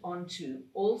appointed onto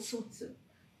all sorts of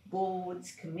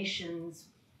boards, commissions.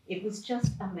 It was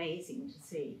just amazing to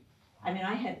see. I mean,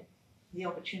 I had the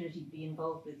opportunity to be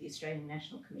involved with the Australian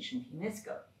National Commission for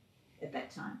UNESCO at that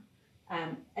time.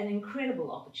 An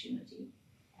incredible opportunity.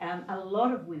 A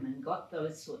lot of women got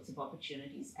those sorts of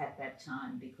opportunities at that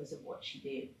time because of what she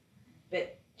did.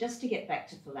 But just to get back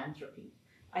to philanthropy,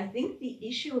 I think the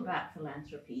issue about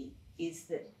philanthropy is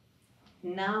that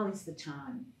now is the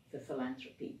time for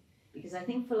philanthropy, because I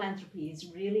think philanthropy is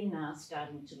really now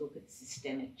starting to look at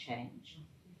systemic change.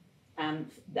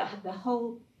 The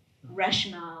whole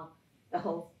rationale, the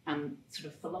whole sort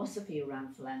of philosophy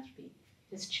around philanthropy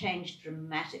has changed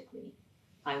dramatically,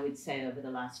 I would say, over the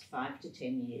last 5 to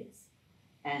 10 years.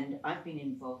 And I've been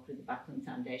involved with the Buckland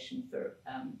Foundation for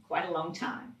quite a long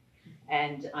time,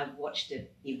 and I've watched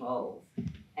it evolve.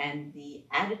 And the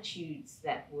attitudes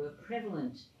that were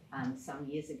prevalent some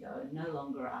years ago no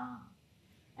longer are.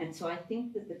 And so I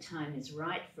think that the time is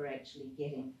right for actually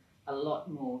getting a lot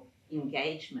more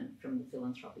engagement from the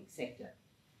philanthropic sector.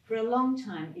 For a long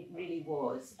time, it really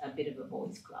was a bit of a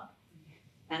boys' club.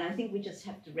 And I think we just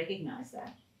have to recognise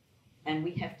that. And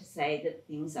we have to say that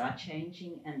things are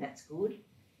changing, and that's good.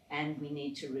 And we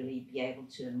need to really be able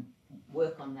to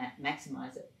work on that,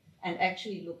 maximise it, and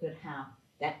actually look at how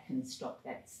that can stop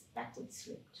that backward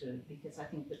slip too, because I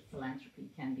think that philanthropy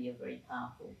can be a very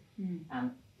powerful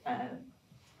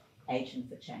agent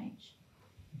for change.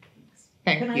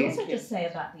 Thank Can you. I also just say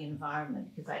about the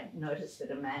environment, because I noticed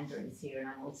that Amanda is here, and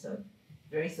I'm also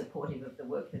very supportive of the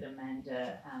work that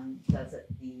Amanda does at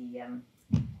the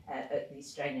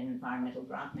Australian Environmental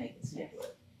Grantmakers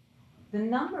Network. The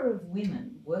number of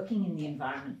women working in the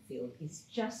environment field is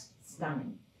just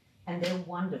stunning, and they're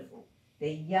wonderful. They're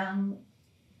young,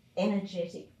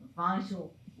 energetic,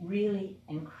 vital, really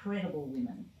incredible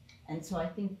women. And so I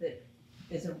think that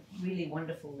there's a really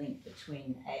wonderful link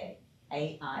between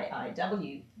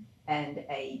AIIW and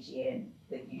AEGN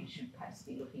that you should perhaps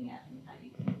be looking at and how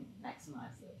you can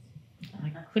maximise those. I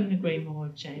couldn't agree more,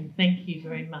 Jane. Thank you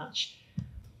very much.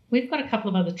 We've got a couple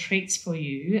of other treats for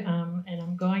you, and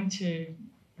I'm going to,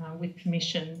 with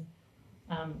permission,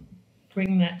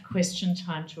 bring that question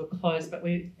time to a close, but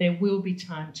there will be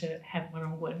time to have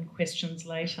one-on-one questions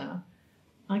later.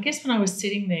 I guess when I was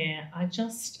sitting there, I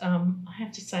just, I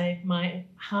have to say, my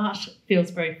heart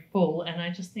feels very full, and I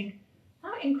just think,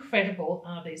 how incredible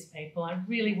are these people? I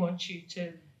really want you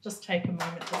to just take a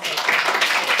moment to say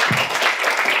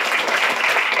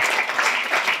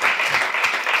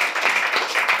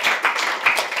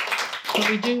But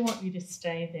we do want you to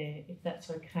stay there, if that's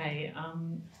okay.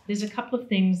 There's a couple of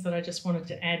things that I just wanted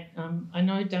to add. I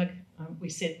know, Doug, we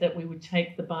said that we would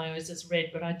take the bios as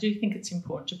read, but I do think it's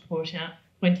important to point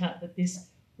out that this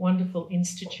wonderful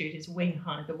institute is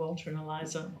WEHI, the Walter and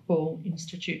Eliza Hall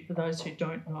Institute, for those who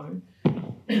don't know.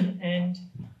 And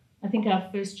I think our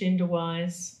first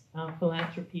Gender-Wise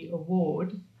Philanthropy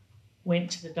Award went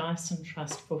to the Dyson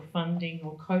Trust for funding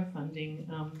or co-funding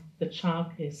the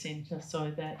childcare centre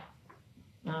so that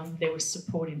there was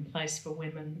support in place for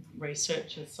women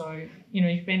researchers. So, you know,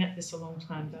 you've been at this a long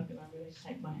time, Doug, and I really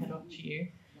take my hat off to you.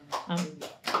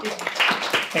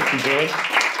 Thank you, Joy.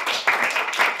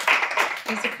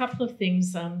 There's a couple of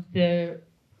things that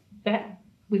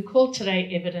we've called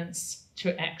today evidence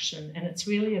to action, and it's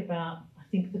really about, I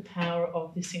think, the power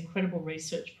of this incredible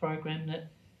research program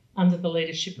that under the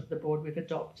leadership of the board we've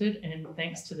adopted, and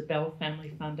thanks to the Bell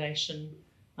Family Foundation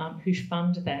who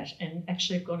fund that, and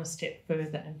actually have gone a step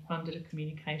further and funded a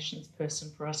communications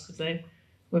person for us because they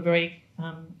were very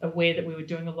aware that we were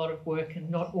doing a lot of work and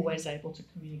not always able to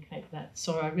communicate that.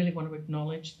 So I really want to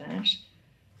acknowledge that.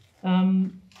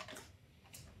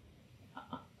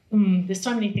 There's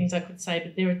so many things I could say,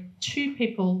 but there are two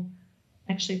people,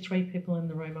 actually three people in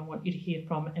the room I want you to hear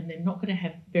from, and they're not going to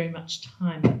have very much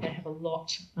time, but they have a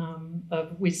lot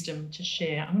of wisdom to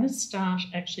share. I'm going to start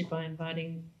actually by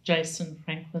inviting Jason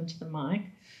Franklin to the mic.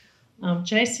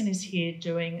 Jason is here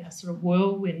doing a sort of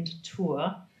whirlwind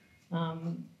tour.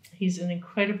 He's an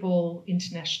incredible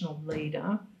international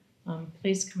leader.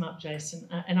 Please come up, Jason.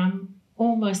 And I'm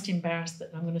almost embarrassed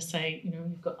that I'm going to say, you know,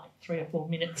 you've got like 3 or 4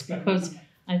 minutes, because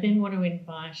I then want to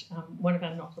invite one of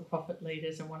our not-for-profit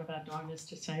leaders and one of our donors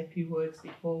to say a few words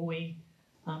before we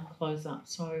close up.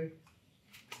 So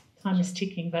time is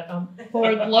ticking, but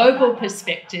for a global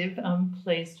perspective,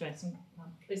 please, Jason,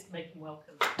 please make him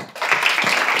welcome.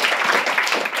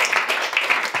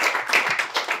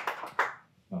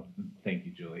 Well, thank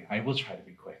you, Julie. I will try to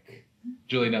be quick.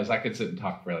 Julie knows I could sit and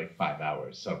talk for like 5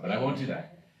 hours, but I won't do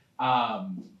that.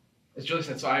 As Julie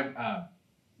said, so I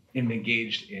am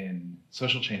engaged in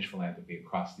social change philanthropy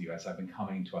across the US. I've been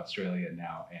coming to Australia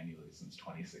now annually since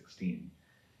 2016.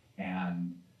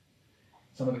 And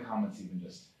some of the comments even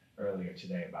just earlier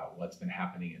today about what's been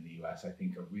happening in the US, I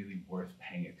think are really worth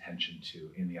paying attention to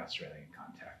in the Australian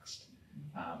context.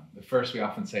 The first we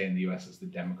often say in the US is the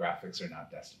demographics are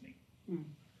not destiny.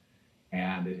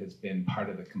 And it has been part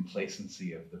of the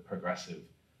complacency of the progressive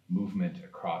movement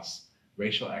across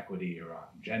racial equity, around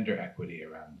gender equity,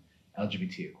 around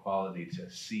LGBT equality, to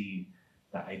see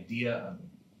the idea of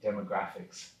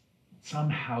demographics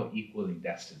somehow equaling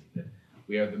destiny, that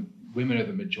women are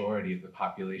the majority of the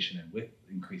population, and with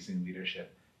increasing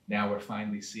leadership, now we're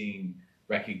finally seeing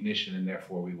recognition, and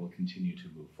therefore we will continue to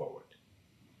move forward.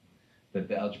 That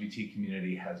the LGBT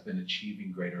community has been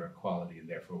achieving greater equality, and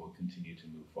therefore will continue to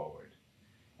move forward.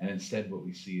 And instead what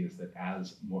we see is that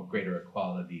as more greater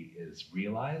equality is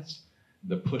realized,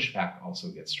 the pushback also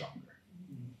gets stronger.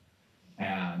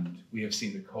 And we have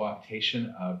seen the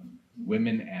co-optation of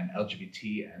women and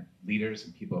LGBT and leaders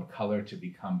and people of color to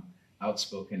become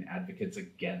outspoken advocates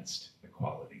against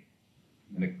equality.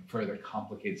 And it further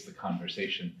complicates the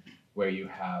conversation where you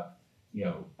have,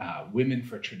 women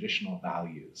for traditional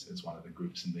values is one of the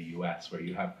groups in the US, where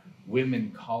you have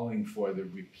women calling for the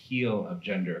repeal of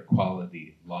gender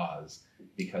equality laws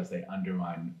because they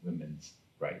undermine women's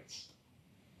rights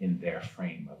in their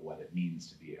frame of what it means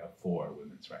to be for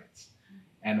women's rights.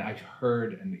 And I've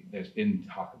heard, and there's been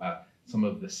talk about some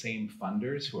of the same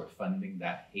funders who are funding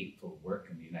that hateful work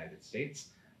in the United States,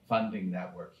 funding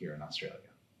that work here in Australia,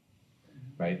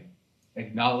 right?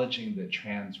 Acknowledging that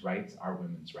trans rights are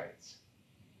women's rights,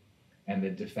 and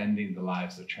that defending the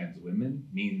lives of trans women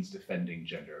means defending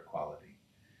gender equality,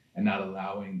 and not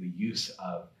allowing the use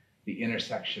of the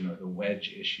intersection or the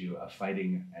wedge issue of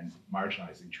fighting and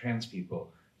marginalizing trans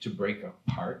people to break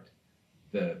apart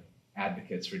the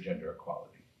advocates for gender equality.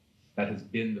 That has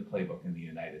been the playbook in the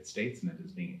United States, and it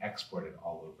is being exported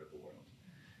all over the world.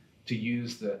 To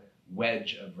use the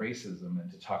wedge of racism and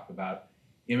to talk about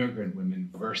immigrant women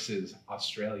versus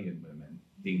Australian women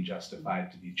being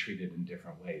justified to be treated in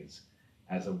different ways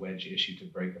as a wedge issue to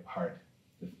break apart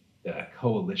the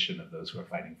coalition of those who are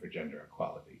fighting for gender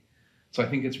equality. So I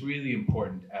think it's really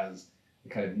important, as the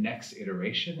kind of next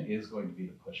iteration is going to be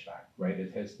the pushback, right?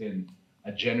 It has been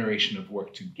a generation of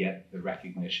work to get the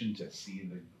recognition, to see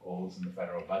the goals in the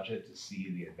federal budget, to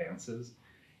see the advances,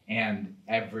 and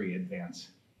every advance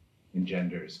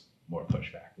engenders more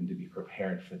pushback, and to be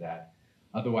prepared for that.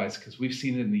 Otherwise, because we've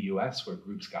seen it in the US where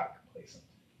groups got complacent.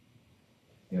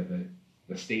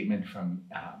 The statement from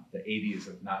the 80s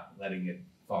of not letting it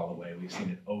fall away. We've seen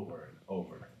it over and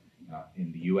over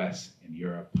in the US, in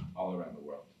Europe, all around the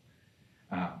world.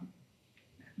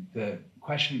 The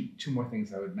question, two more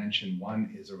things I would mention.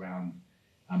 One is around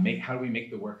how do we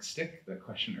make the work stick? The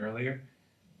question earlier.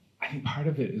 I think part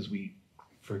of it is we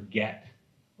forget,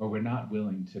 or we're not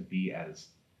willing to be as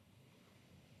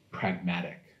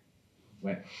pragmatic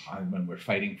when we're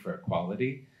fighting for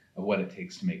equality, of what it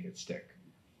takes to make it stick,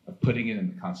 of putting it in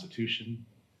the Constitution,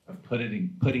 of putting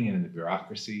it in the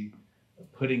bureaucracy,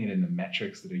 of putting it in the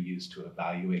metrics that are used to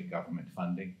evaluate government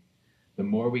funding. The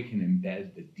more we can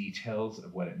embed the details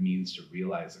of what it means to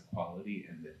realize equality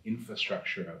and the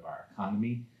infrastructure of our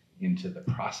economy into the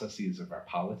processes of our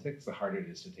politics, the harder it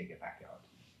is to take it back out.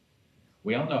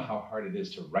 We all know how hard it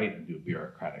is to write a new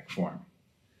bureaucratic form.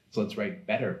 So let's write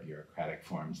better bureaucratic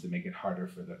forms that make it harder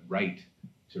for the right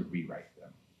to rewrite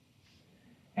them.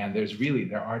 And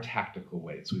there are tactical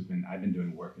ways. I've been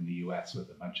doing work in the US with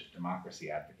a bunch of democracy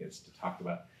advocates to talk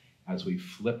about, as we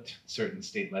flipped certain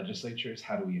state legislatures,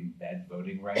 how do we embed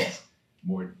voting rights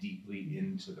more deeply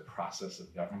into the process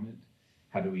of government?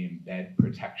 How do we embed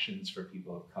protections for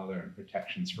people of color and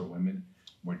protections for women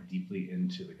more deeply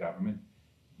into the government?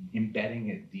 Embedding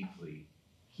it deeply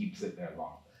keeps it there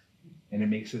longer. And it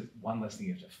makes it one less thing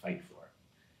you have to fight for.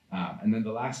 And then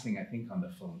the last thing I think on the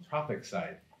philanthropic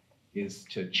side is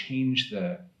to change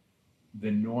the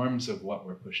norms of what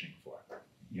we're pushing for.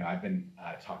 I've been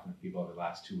talking to people over the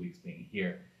last 2 weeks being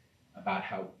here about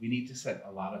how we need to set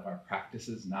a lot of our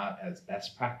practices not as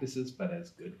best practices, but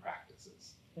as good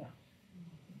practices. Yeah.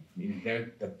 Meaning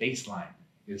the baseline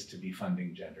is to be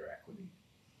funding gender equity,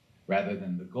 rather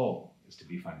than the goal is to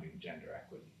be funding gender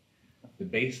equity. The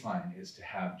baseline is to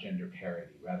have gender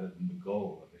parity, rather than the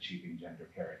goal of achieving gender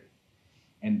parity.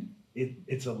 And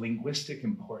it's a linguistic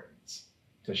importance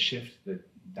to shift the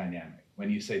dynamic. When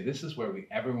you say this is where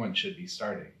everyone should be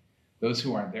starting, those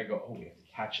who aren't there go, oh, we have to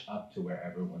catch up to where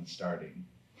everyone's starting,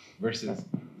 versus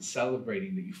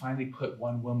celebrating that you finally put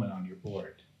one woman on your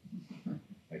board.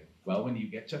 Like, well, when you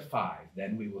get to 5,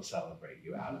 then we will celebrate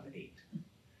you out of 8.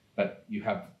 But you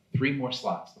have 3 more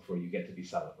slots before you get to be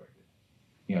celebrated.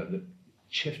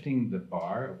 Shifting the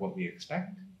bar of what we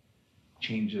expect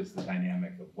changes the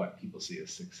dynamic of what people see as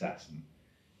success. And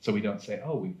so we don't say,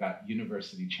 oh, we've got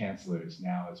university chancellors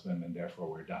now as women, therefore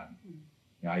we're done.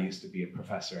 I used to be a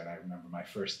professor, and I remember my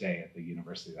first day at the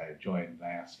university that I joined, and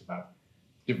I asked about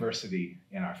diversity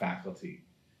in our faculty.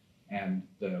 And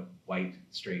the white,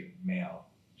 straight male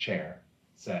chair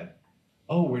said,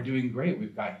 oh, we're doing great.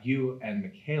 We've got you and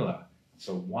Michaela.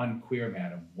 So 1 queer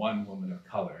man and 1 woman of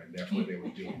color, and therefore they were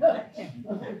doing great.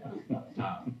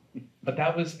 But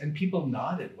that was, and people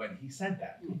nodded when he said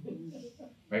that,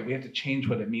 right? We have to change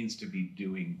what it means to be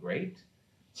doing great.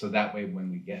 So that way,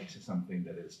 when we get to something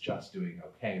that is just doing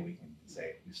okay, we can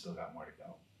say, we've still got more to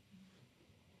go.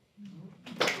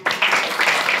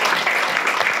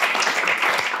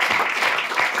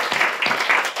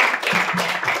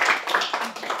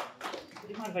 Do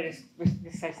you mind if I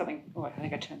just say something? Oh, I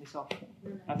think I turned this off.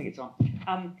 I think it's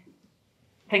on.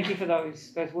 Thank you for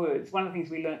those words. One of the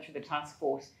things we learned through the task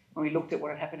force when we looked at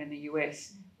what had happened in the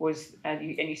US was, and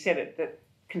you said it, that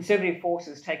conservative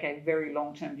forces take a very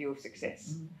long-term view of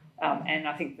success. And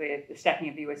I think the stacking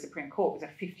of the US Supreme Court was a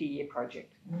 50-year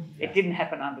project. It didn't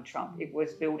happen under Trump. It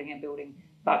was building and building.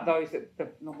 But those that the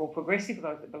more progressive,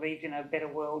 those that believed in a better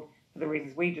world for the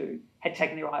reasons we do, had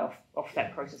taken their eye off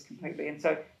that process completely. And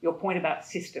so your point about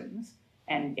systems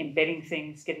and embedding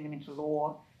things, getting them into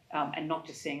law, and not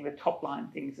just seeing the top line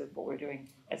things of what we're doing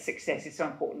as success is so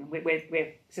important. And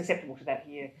we're susceptible to that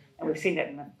here. And we've seen that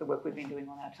in the work we've been doing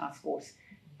on our task force,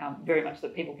 very much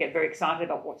that people get very excited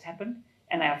about what's happened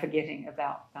and they are forgetting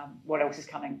about what else is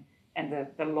coming and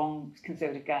the long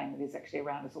conservative game that is actually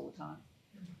around us all the time.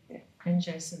 Yeah. And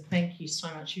Jason, thank you so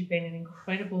much. You've been an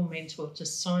incredible mentor to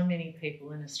so many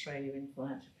people in Australia in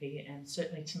philanthropy, and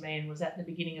certainly to me, and was at the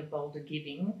beginning of Bolder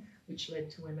Giving, which led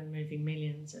to Women Moving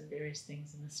Millions and various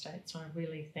things in the States. So I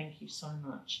really thank you so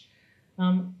much.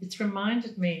 It's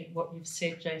reminded me what you've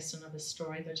said, Jason, of a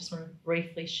story that I just want to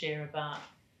briefly share about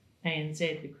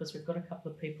ANZ, because we've got a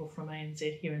couple of people from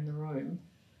ANZ here in the room.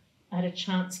 I had a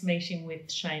chance meeting with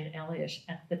Shane Elliott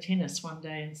at the tennis one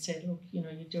day and said, look, you're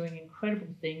doing incredible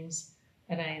things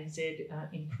at ANZ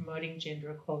in promoting gender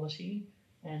equality,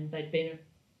 and they'd been a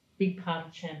big part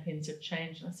of Champions of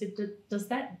Change. And I said, does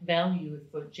that value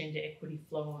for gender equity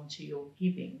flow onto your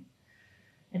giving?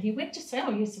 And he went to say,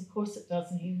 oh, yes, of course it does.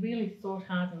 And he really thought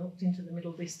hard and looked into the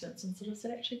middle distance and sort of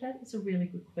said, actually, that is a really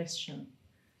good question.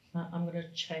 I'm going to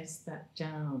chase that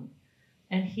down.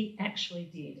 And he actually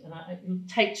did. And it'll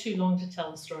take too long to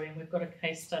tell the story, and we've got a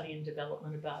case study in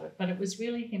development about it. But it was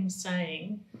really him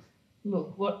saying,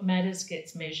 look, what matters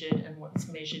gets measured and what's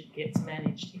measured gets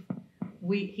managed.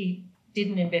 He did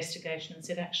an investigation and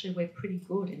said, actually, we're pretty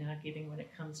good in our giving when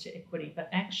it comes to equity, but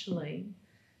actually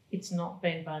it's not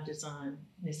been by design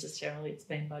necessarily, it's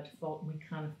been by default, and we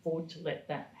can't afford to let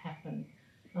that happen.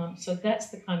 So that's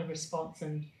the kind of response,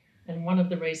 and one of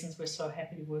the reasons we're so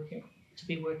happy to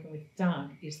be working with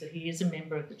Doug is that he is a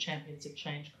member of the Champions of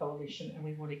Change Coalition, and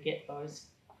we want to get those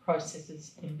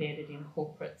processes embedded in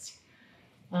corporates.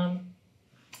 I've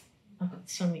got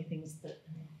so many things that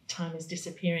time is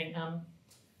disappearing.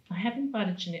 I have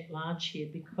invited Jeanette Large here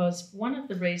because one of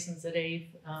the reasons that Eve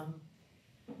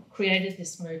created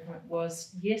this movement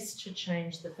was, yes, to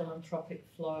change the philanthropic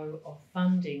flow of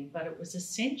funding, but it was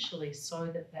essentially so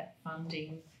that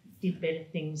funding did better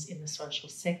things in the social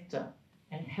sector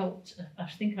and helped. I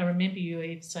think I remember you,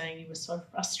 Eve, saying you were so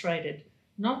frustrated,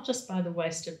 not just by the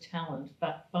waste of talent,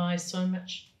 but by so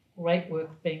much great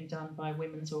work being done by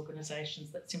women's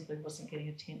organisations that simply wasn't getting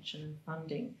attention and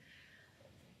funding.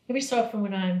 Every so often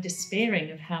when I'm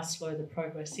despairing of how slow the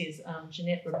progress is,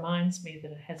 Jeanette reminds me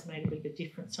that it has made a bit of a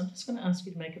difference. So I'm just going to ask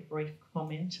you to make a brief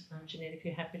comment. Jeanette, if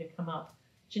you're happy to come up.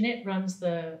 Jeanette runs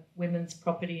the Women's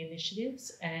Property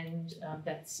Initiatives, and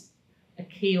that's a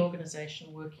key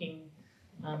organisation working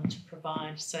to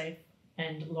provide safe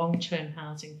and long-term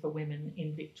housing for women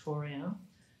in Victoria.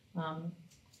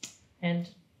 And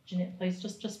Jeanette, please,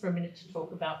 just for a minute to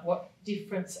talk about what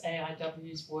difference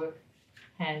AIW's work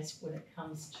has when it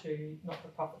comes to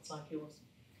not-for-profits like yours.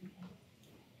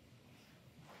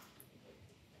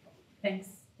 Thanks,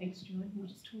 Julie. Not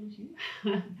as tall as you.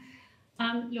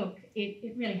 Look,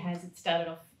 it really has. It started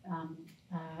off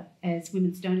as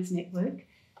Women's Donors Network.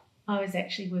 I was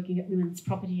actually working at Women's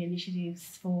Property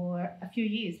Initiatives for a few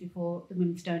years before the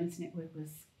Women's Donors Network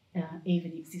was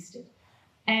even existed.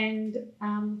 And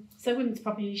so Women's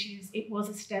Property Initiatives, it was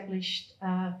established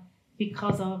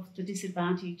because of the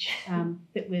disadvantage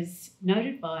that was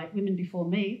noted by women before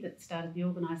me that started the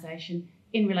organisation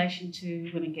in relation to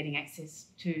women getting access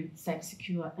to safe,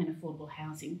 secure and affordable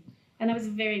housing. And that was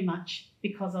very much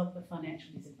because of the financial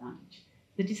disadvantage.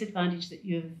 The disadvantage that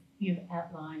you've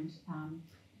outlined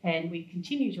and we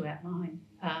continue to outline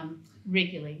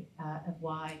regularly of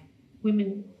why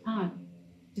women are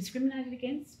discriminated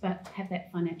against but have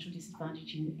that financial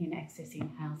disadvantage in accessing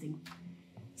housing.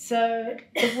 So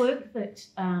the work that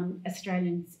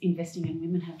Australians investing in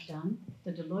women have done,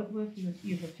 the Deloitte work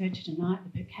you've referred to tonight,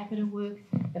 the per capita work,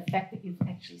 the fact that you've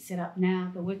actually set up now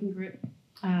the working group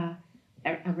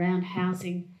around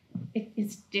housing,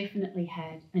 it's definitely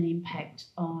had an impact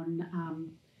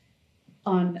on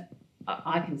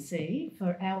I can see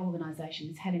for our organisation,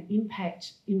 it's had an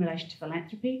impact in relation to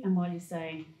philanthropy. And while you're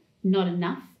saying not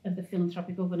enough of the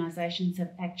philanthropic organisations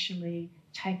have actually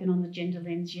taken on the gender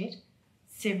lens yet,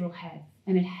 several have,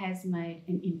 and it has made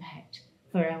an impact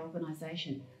for our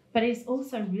organisation. But it's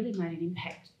also really made an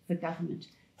impact for government.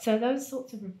 So those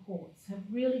sorts of reports have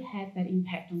really had that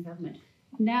impact on government.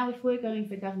 Now, if we're going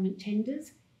for government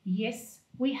tenders, yes,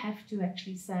 we have to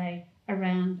actually say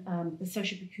around the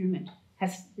social procurement,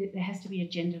 there has to be a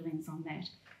gender lens on that.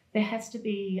 There has to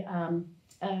be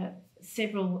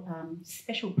several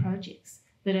special projects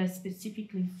that are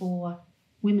specifically for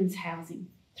women's housing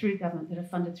through government, that are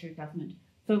funded through government,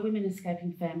 for women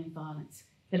escaping family violence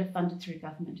that are funded through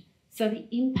government. So the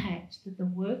impact that the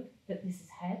work that this has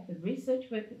had, the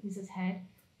research work that this has had,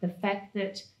 the fact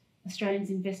that Australians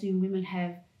investing in women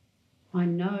have, I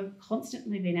know,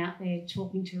 constantly been out there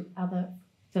talking to other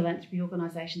philanthropy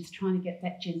organisations trying to get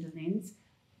that gender lens.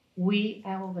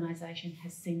 Our organisation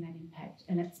has seen that impact,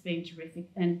 and it's been terrific.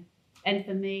 And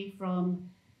for me, from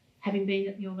having been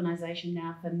at the organisation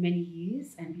now for many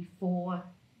years and before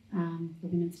the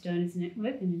Women's Donors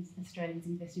Network and Australians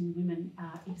Investing in Women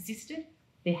existed,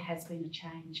 there has been a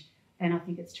change, and I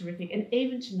think it's terrific. And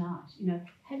even tonight,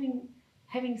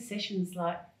 having sessions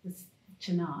like this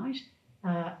tonight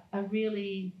are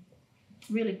really,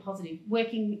 really positive.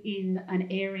 Working in an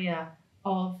area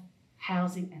of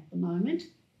housing at the moment,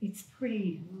 it's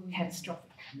pretty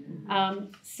catastrophic.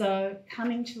 So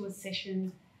coming to a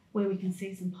session where we can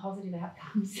see some positive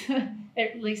outcomes,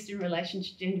 at least in relation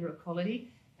to gender equality,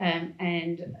 and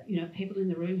people in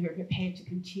the room who are prepared to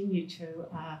continue to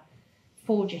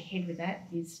forge ahead with that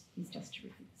is just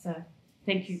terrific. So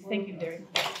thank you very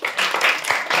much.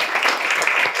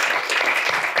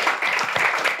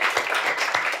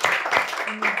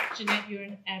 Jeanette, you're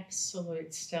an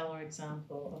absolute stellar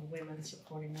example of women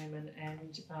supporting women,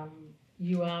 and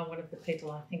you are one of the people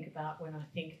I think about when I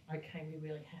think, okay, we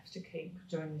really have to keep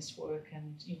doing this work,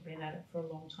 and you've been at it for a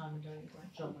long time and doing a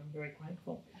great job. I'm very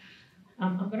grateful.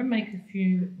 I'm going to make a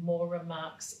few more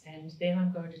remarks, and then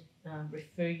I'm going to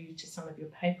refer you to some of your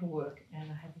paperwork, and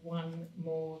I have one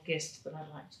more guest that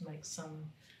I'd like to make some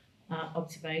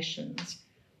observations.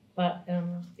 But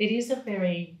it is a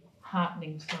very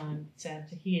heartening time, Sam,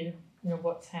 to hear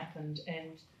what's happened,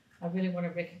 and I really want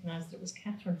to recognise that it was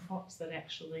Catherine Fox that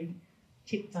actually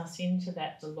tipped us into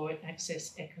that Deloitte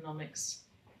Access Economics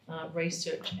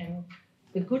research. And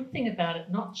the good thing about it,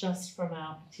 not just from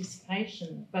our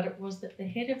participation, but it was that the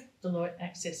head of Deloitte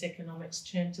Access Economics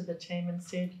turned to the team and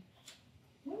said,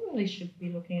 we really should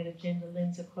be looking at a gender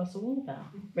lens across all of our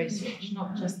research,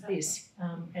 not just this,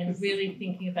 and really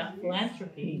thinking about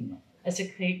philanthropy as a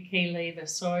key lever.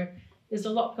 So there's a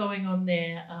lot going on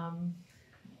there,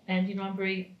 and I'm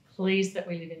very pleased that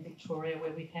we live in Victoria,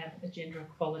 where we have a Gender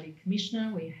Equality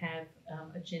Commissioner, we have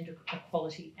a Gender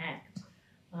Equality Act,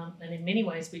 and in many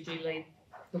ways we do lead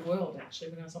the world. Actually,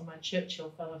 when I was on my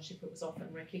Churchill Fellowship, it was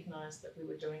often recognised that we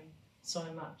were doing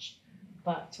so much,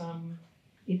 but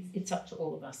it's up to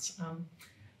all of us.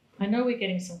 I know we're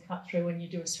getting some cut through when you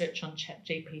do a search on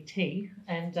ChatGPT,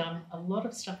 and a lot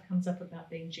of stuff comes up about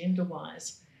being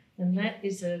gender-wise, and that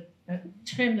is a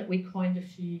term that we coined a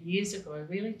few years ago,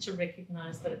 really to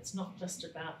recognise that it's not just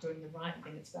about doing the right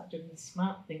thing, it's about doing the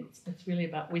smart thing, it's really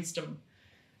about wisdom.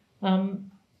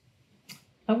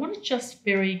 I want to just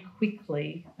very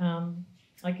quickly,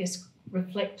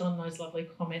 reflect on those lovely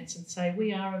comments and say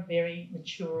we are a very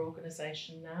mature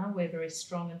organisation now. We're very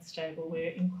strong and stable.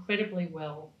 We're incredibly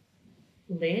well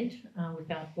led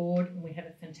with our board, and we have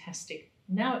a fantastic,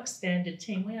 now expanded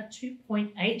team. We are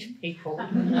 2.8 people,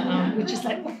 which is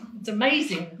it's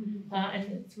amazing. And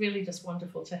it's really just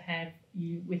wonderful to have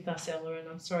you with us, Ella. And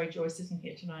I'm sorry Joyce isn't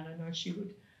here tonight. I know she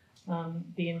would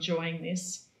be enjoying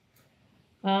this.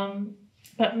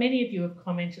 But many of you have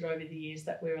commented over the years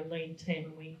that we're a lean team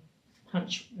and we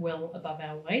punch well above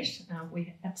our weight.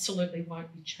 We absolutely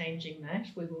won't be changing that.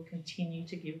 We will continue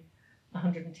to give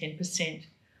 110%.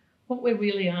 What we're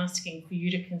really asking for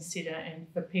you to consider, and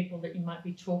for people that you might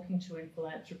be talking to in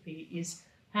philanthropy, is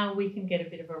how we can get a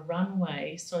bit of a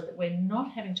runway so that we're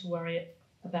not having to worry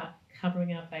about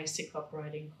covering our basic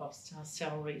operating costs, our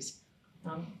salaries.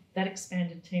 That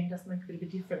expanded team does make a bit of a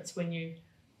difference when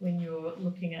you're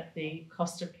looking at the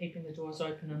cost of keeping the doors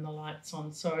open and the lights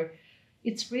on. So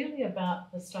it's really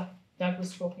about the stuff Doug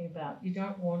was talking about. You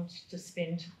don't want to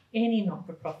spend, any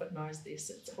not-for-profit knows this,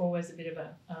 it's always a bit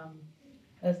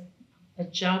of a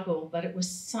juggle, but it was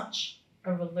such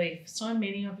a relief. So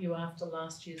many of you after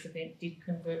last year's event did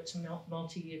convert to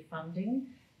multi-year funding,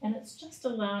 and it's just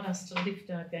allowed us to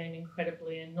lift our game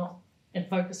incredibly and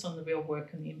focus on the real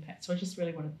work and the impact. So I just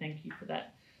really want to thank you for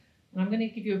that. And I'm going to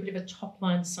give you a bit of a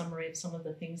top-line summary of some of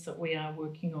the things that we are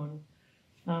working on.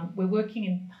 We're working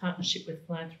in partnership with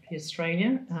Philanthropy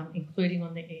Australia, including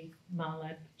on the Eve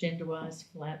Marlab Genderwise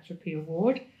Philanthropy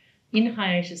Award, in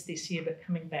hiatus this year but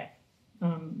coming back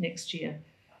next year.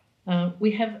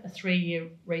 We have a 3-year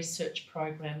research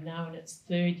program now in its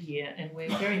 3rd year, and we're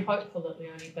very hopeful that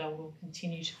Leonie Bell will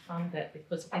continue to fund that,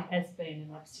 because it has been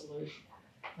an absolute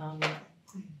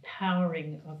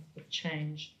powering of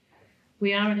change.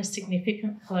 We are in a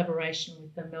significant collaboration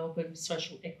with the Melbourne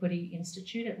Social Equity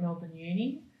Institute at Melbourne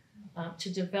Uni to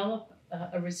develop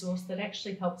a resource that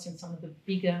actually helps in some of the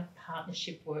bigger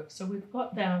partnership work. So we've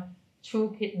got our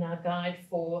toolkit and our guide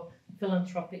for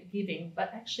philanthropic giving,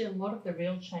 but actually a lot of the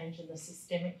real change and the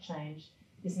systemic change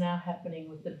is now happening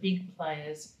with the big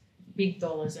players, big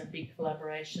dollars and big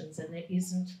collaborations, and there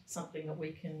isn't something that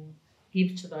we can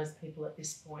give to those people at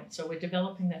this point. So we're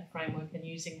developing that framework and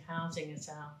using housing as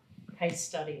our case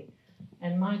study.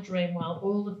 And my dream, while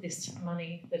all of this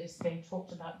money that is being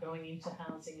talked about going into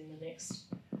housing in the next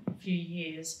few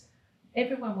years,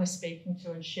 everyone we're speaking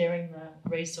to and sharing the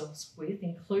resource with,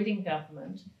 including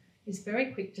government, is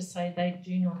very quick to say they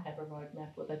do not have a roadmap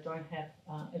or they don't have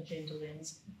a gender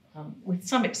lens, with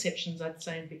some exceptions, I'd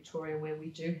say, in Victoria, where we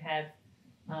do have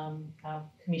our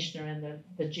commissioner and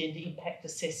the gender impact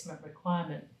assessment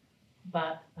requirement,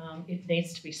 but it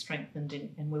needs to be strengthened,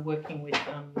 and we're working with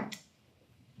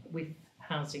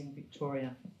Housing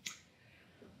Victoria.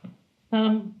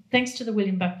 Thanks to the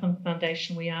William Buckland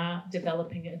Foundation, we are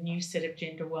developing a new set of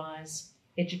gender-wise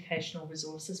educational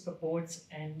resources for boards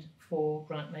and for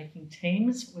grant-making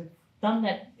teams. We've done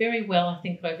that very well, I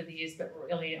think, over the years, but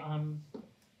really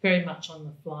very much on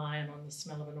the fly and on the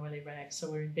smell of an oily rag. So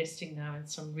we're investing now in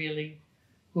some really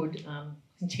good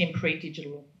contemporary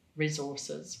digital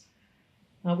resources.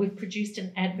 We've produced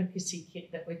an advocacy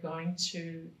kit that we're going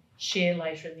to share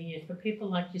later in the year for people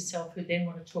like yourself who then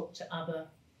want to talk to other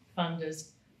funders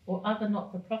or other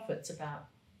not-for-profits about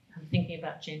thinking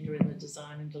about gender in the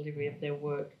design and delivery of their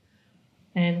work.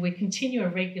 And we continue a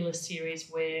regular series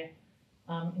where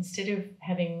instead of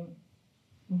having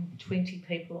 20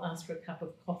 people ask for a cup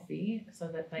of coffee so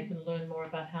that they can learn more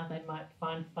about how they might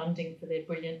find funding for their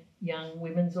brilliant young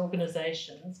women's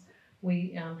organisations,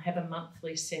 we have a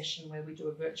monthly session where we do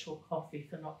a virtual coffee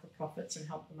for not-for-profits and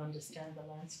help them understand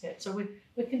the landscape. So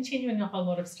we're continuing a whole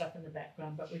lot of stuff in the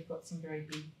background, but we've got some very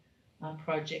big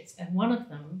projects. And one of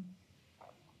them,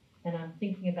 and I'm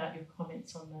thinking about your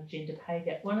comments on the gender pay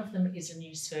gap, one of them is a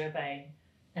new survey.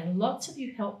 And lots of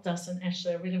you helped us, and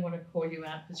Ashley, I really want to call you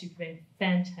out because you've been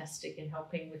fantastic in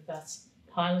helping with us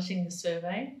piloting the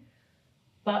survey.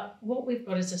 But what we've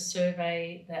got is a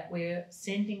survey that we're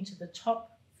sending to the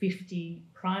top 50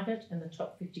 private and the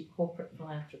top 50 corporate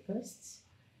philanthropists.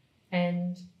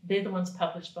 And they're the ones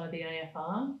published by the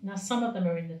AFR. Now, some of them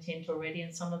are in the tent already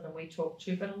and some of them we talk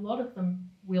to, but a lot of them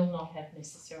will not have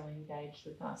necessarily engaged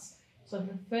with us. So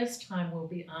for the first time, we'll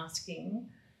be asking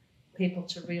people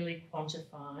to really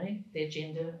quantify their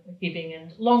gender giving,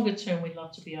 and longer term we'd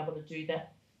love to be able to do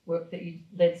that work that you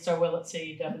led so well at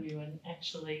CEW and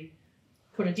actually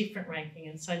put a different ranking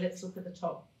and say let's look at the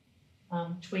top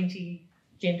 20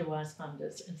 gender-wise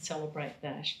funders and celebrate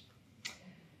that.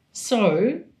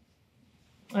 So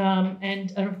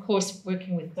and of course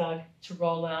working with Doug to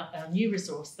roll out our new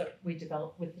resource that we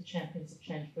developed with the Champions of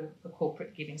Change for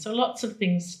corporate giving. So lots of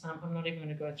things, I'm not even going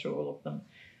to go through all of them.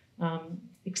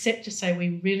 Except to say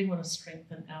we really want to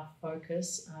strengthen our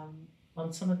focus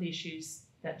on some of the issues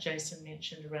that Jason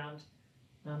mentioned around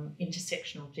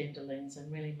intersectional gender lens,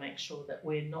 and really make sure that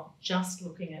we're not just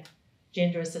looking at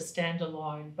gender as a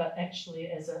standalone, but actually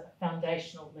as a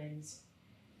foundational lens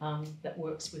that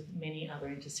works with many other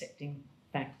intersecting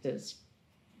factors.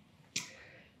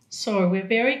 So we're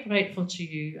very grateful to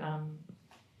you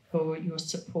for your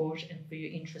support and for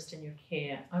your interest and your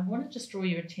care. I want to just draw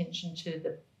your attention to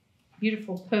the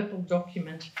beautiful purple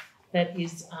document that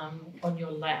is on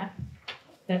your lap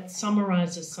that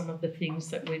summarises some of the things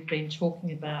that we've been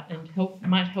talking about and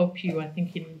might help you, I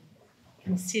think, in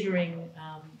considering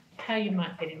how you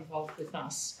might get involved with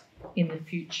us in the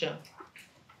future.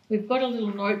 We've got a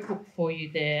little notebook for you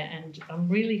there, and I'm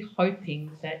really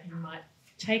hoping that you might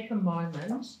take a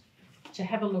moment to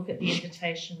have a look at the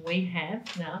invitation we have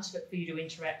now for you to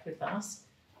interact with us,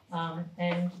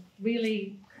 and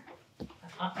really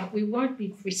we won't be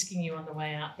frisking you on the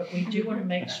way out, but we do want to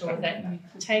make sure that you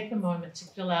take a moment to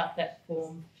fill out that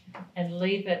form and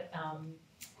leave it.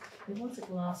 There was a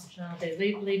glass jar there.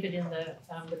 Leave it in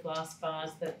the glass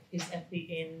vase that is at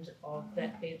the end of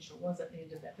that bench, or was at the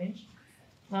end of that bench.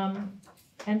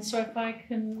 And so if I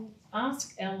can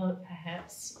ask Ella,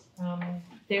 perhaps,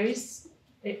 there is,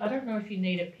 I don't know if you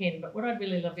need a pen, but what I'd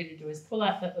really love you to do is pull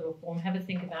out that little form, have a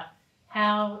think about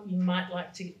how you might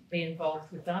like to be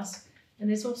involved with us. And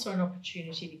there's also an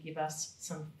opportunity to give us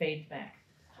some feedback.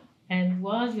 And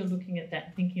while you're looking at that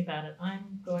and thinking about it,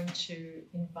 I'm going to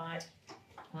invite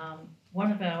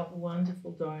one of our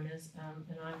wonderful donors,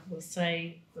 and I will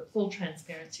say, for full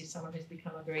transparency, someone who's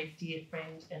become a very dear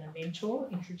friend and a mentor,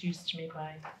 introduced to me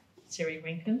by Siri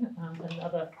Rinken,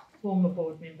 another former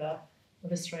board member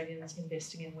of Australians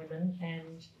Investing in Women.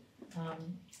 And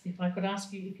if I could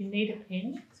ask you, if you need a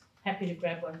pen, happy to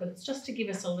grab one, but it's just to give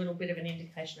us a little bit of an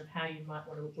indication of how you might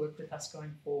want to work with us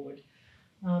going forward.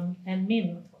 And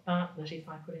Mim Bartlett, if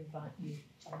I could invite you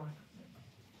to the microphone.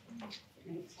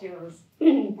 Thanks, Jules.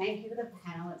 Thank you for the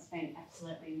panel. It's been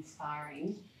absolutely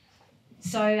inspiring.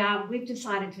 So we've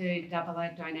decided to double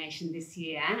our donation this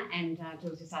year, and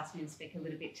Jules just asked me to speak a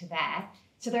little bit to that.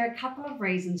 So there are a couple of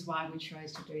reasons why we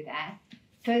chose to do that.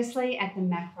 Firstly, at the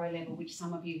macro level, which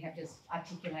some of you have just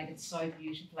articulated so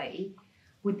beautifully,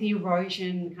 with the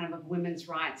erosion kind of women's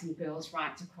rights and girls'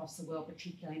 rights across the world,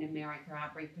 particularly in America,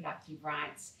 our reproductive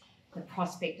rights, the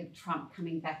prospect of Trump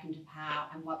coming back into power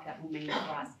and what that will mean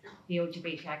for us, the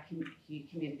LGBTIQ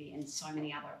community and so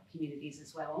many other communities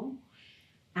as well.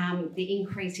 The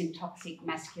increase in toxic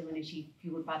masculinity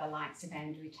fueled by the likes of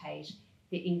Andrew Tate,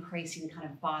 the increase in kind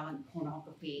of violent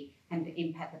pornography and the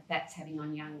impact that that's having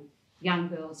on young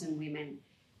girls and women.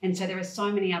 And so there are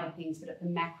so many other things, but at the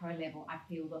macro level, I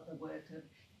feel that the work of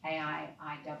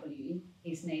AIIW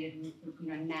is needed,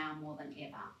 now more than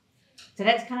ever. So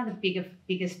that's kind of the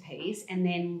biggest piece. And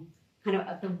then kind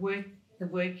of the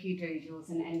work you do, Jules,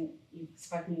 and you've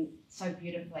spoken so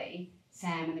beautifully,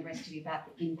 Sam and the rest of you,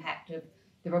 about the impact of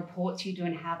the reports you do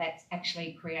and how that's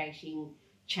actually creating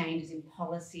changes in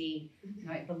policy, you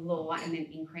know, the law, and then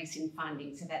increase in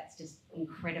funding. So that's just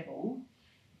incredible.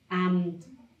 And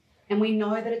we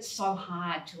know that it's so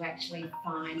hard to actually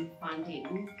find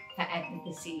funding for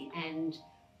advocacy, and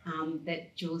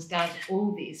that Jules does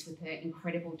all this with her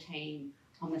incredible team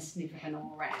on the snip of an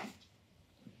ORAD.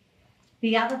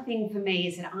 The other thing for me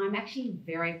is that I'm actually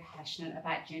very passionate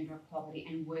about gender equality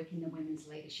and work in the women's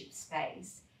leadership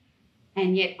space.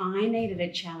 And yet I needed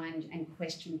a challenge and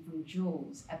question from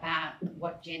Jules about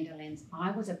what gender lens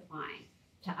I was applying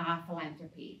to our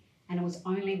philanthropy. And it was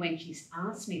only when she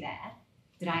asked me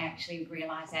that I actually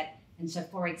realised that. And so,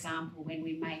 for example, when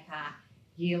we make our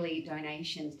yearly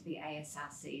donations to the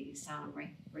ASRC, the Asylum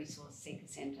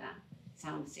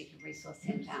Seeker Resource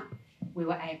Centre, we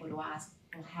were able to ask,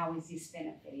 well, how is this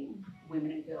benefiting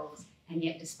women and girls? And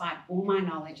yet, despite all my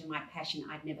knowledge and my passion,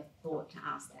 I'd never thought to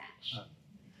ask that.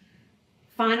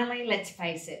 Finally, let's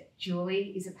face it,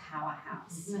 Julie is a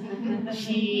powerhouse.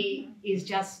 She is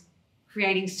just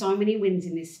creating so many wins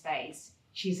in this space.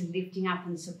 She's lifting up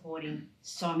and supporting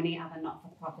so many other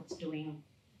not-for-profits doing,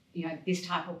 you know, this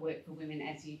type of work for women,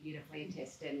 as you beautifully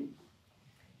attested.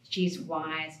 She's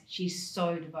wise, she's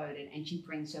so devoted, and she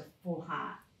brings her full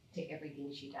heart to everything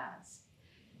she does.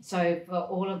 So for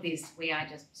all of this, we are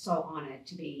just so honoured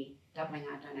to be doubling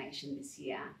our donation this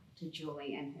year to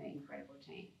Julie and her incredible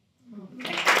team.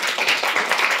 Thank you.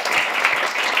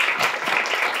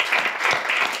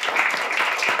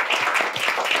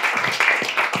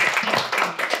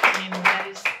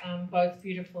 Both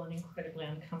beautiful and incredibly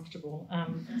uncomfortable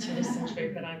to listen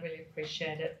to, but I really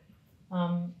appreciate it.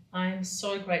 I am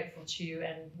so grateful to you,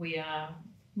 and we are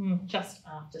just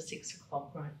after 6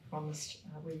 o'clock. I promised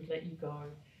we would let you go.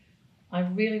 I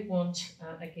really want,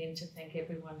 again, to thank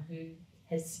everyone who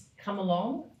has come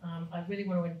along. I really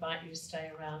want to invite you to stay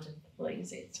around and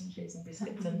please eat some cheese and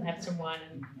biscuits and have some wine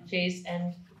and cheese,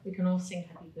 and we can all sing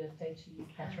happy birthday to you,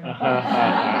 Catherine.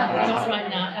 Not right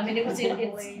now. I mean, it was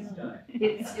wonderful.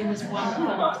 It's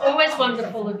always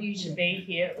wonderful of you to be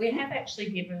here. We have actually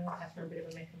given Catherine a bit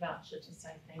of a Mecca voucher to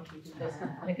say thank you, because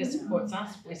Mecca supports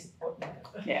us, we support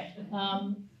Mecca. Yeah.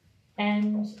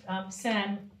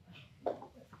 Sam,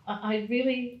 I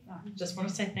really just want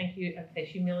to say thank you. Okay,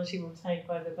 humility will take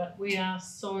over, but we are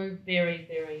so very,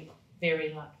 very,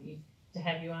 very lucky to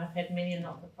have you. I've had many a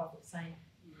not-for-profit saying,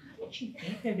 how did you get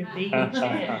her to be your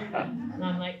chair? And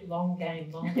I'm like, long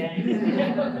game.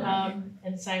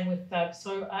 And same with Doug.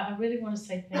 So I really want to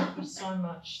say thank you so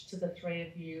much to the three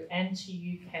of you, and to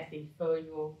you, Kathy, for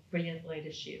your brilliant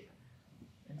leadership,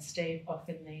 and Steve off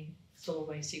in the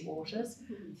Sulawesi waters.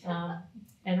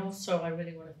 And also I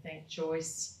really want to thank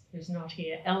Joyce, who's not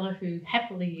here, Ella, who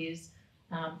happily is,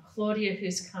 Claudia,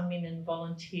 who's come in and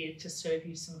volunteered to serve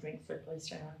you some drinks, so please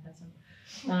stay around and have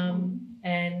some.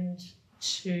 And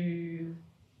to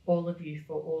all of you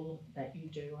for all that you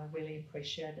do. I really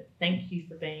appreciate it. Thank you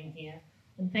for being here,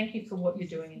 and thank you for what you're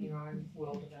doing in your own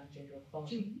world around gender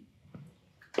equality.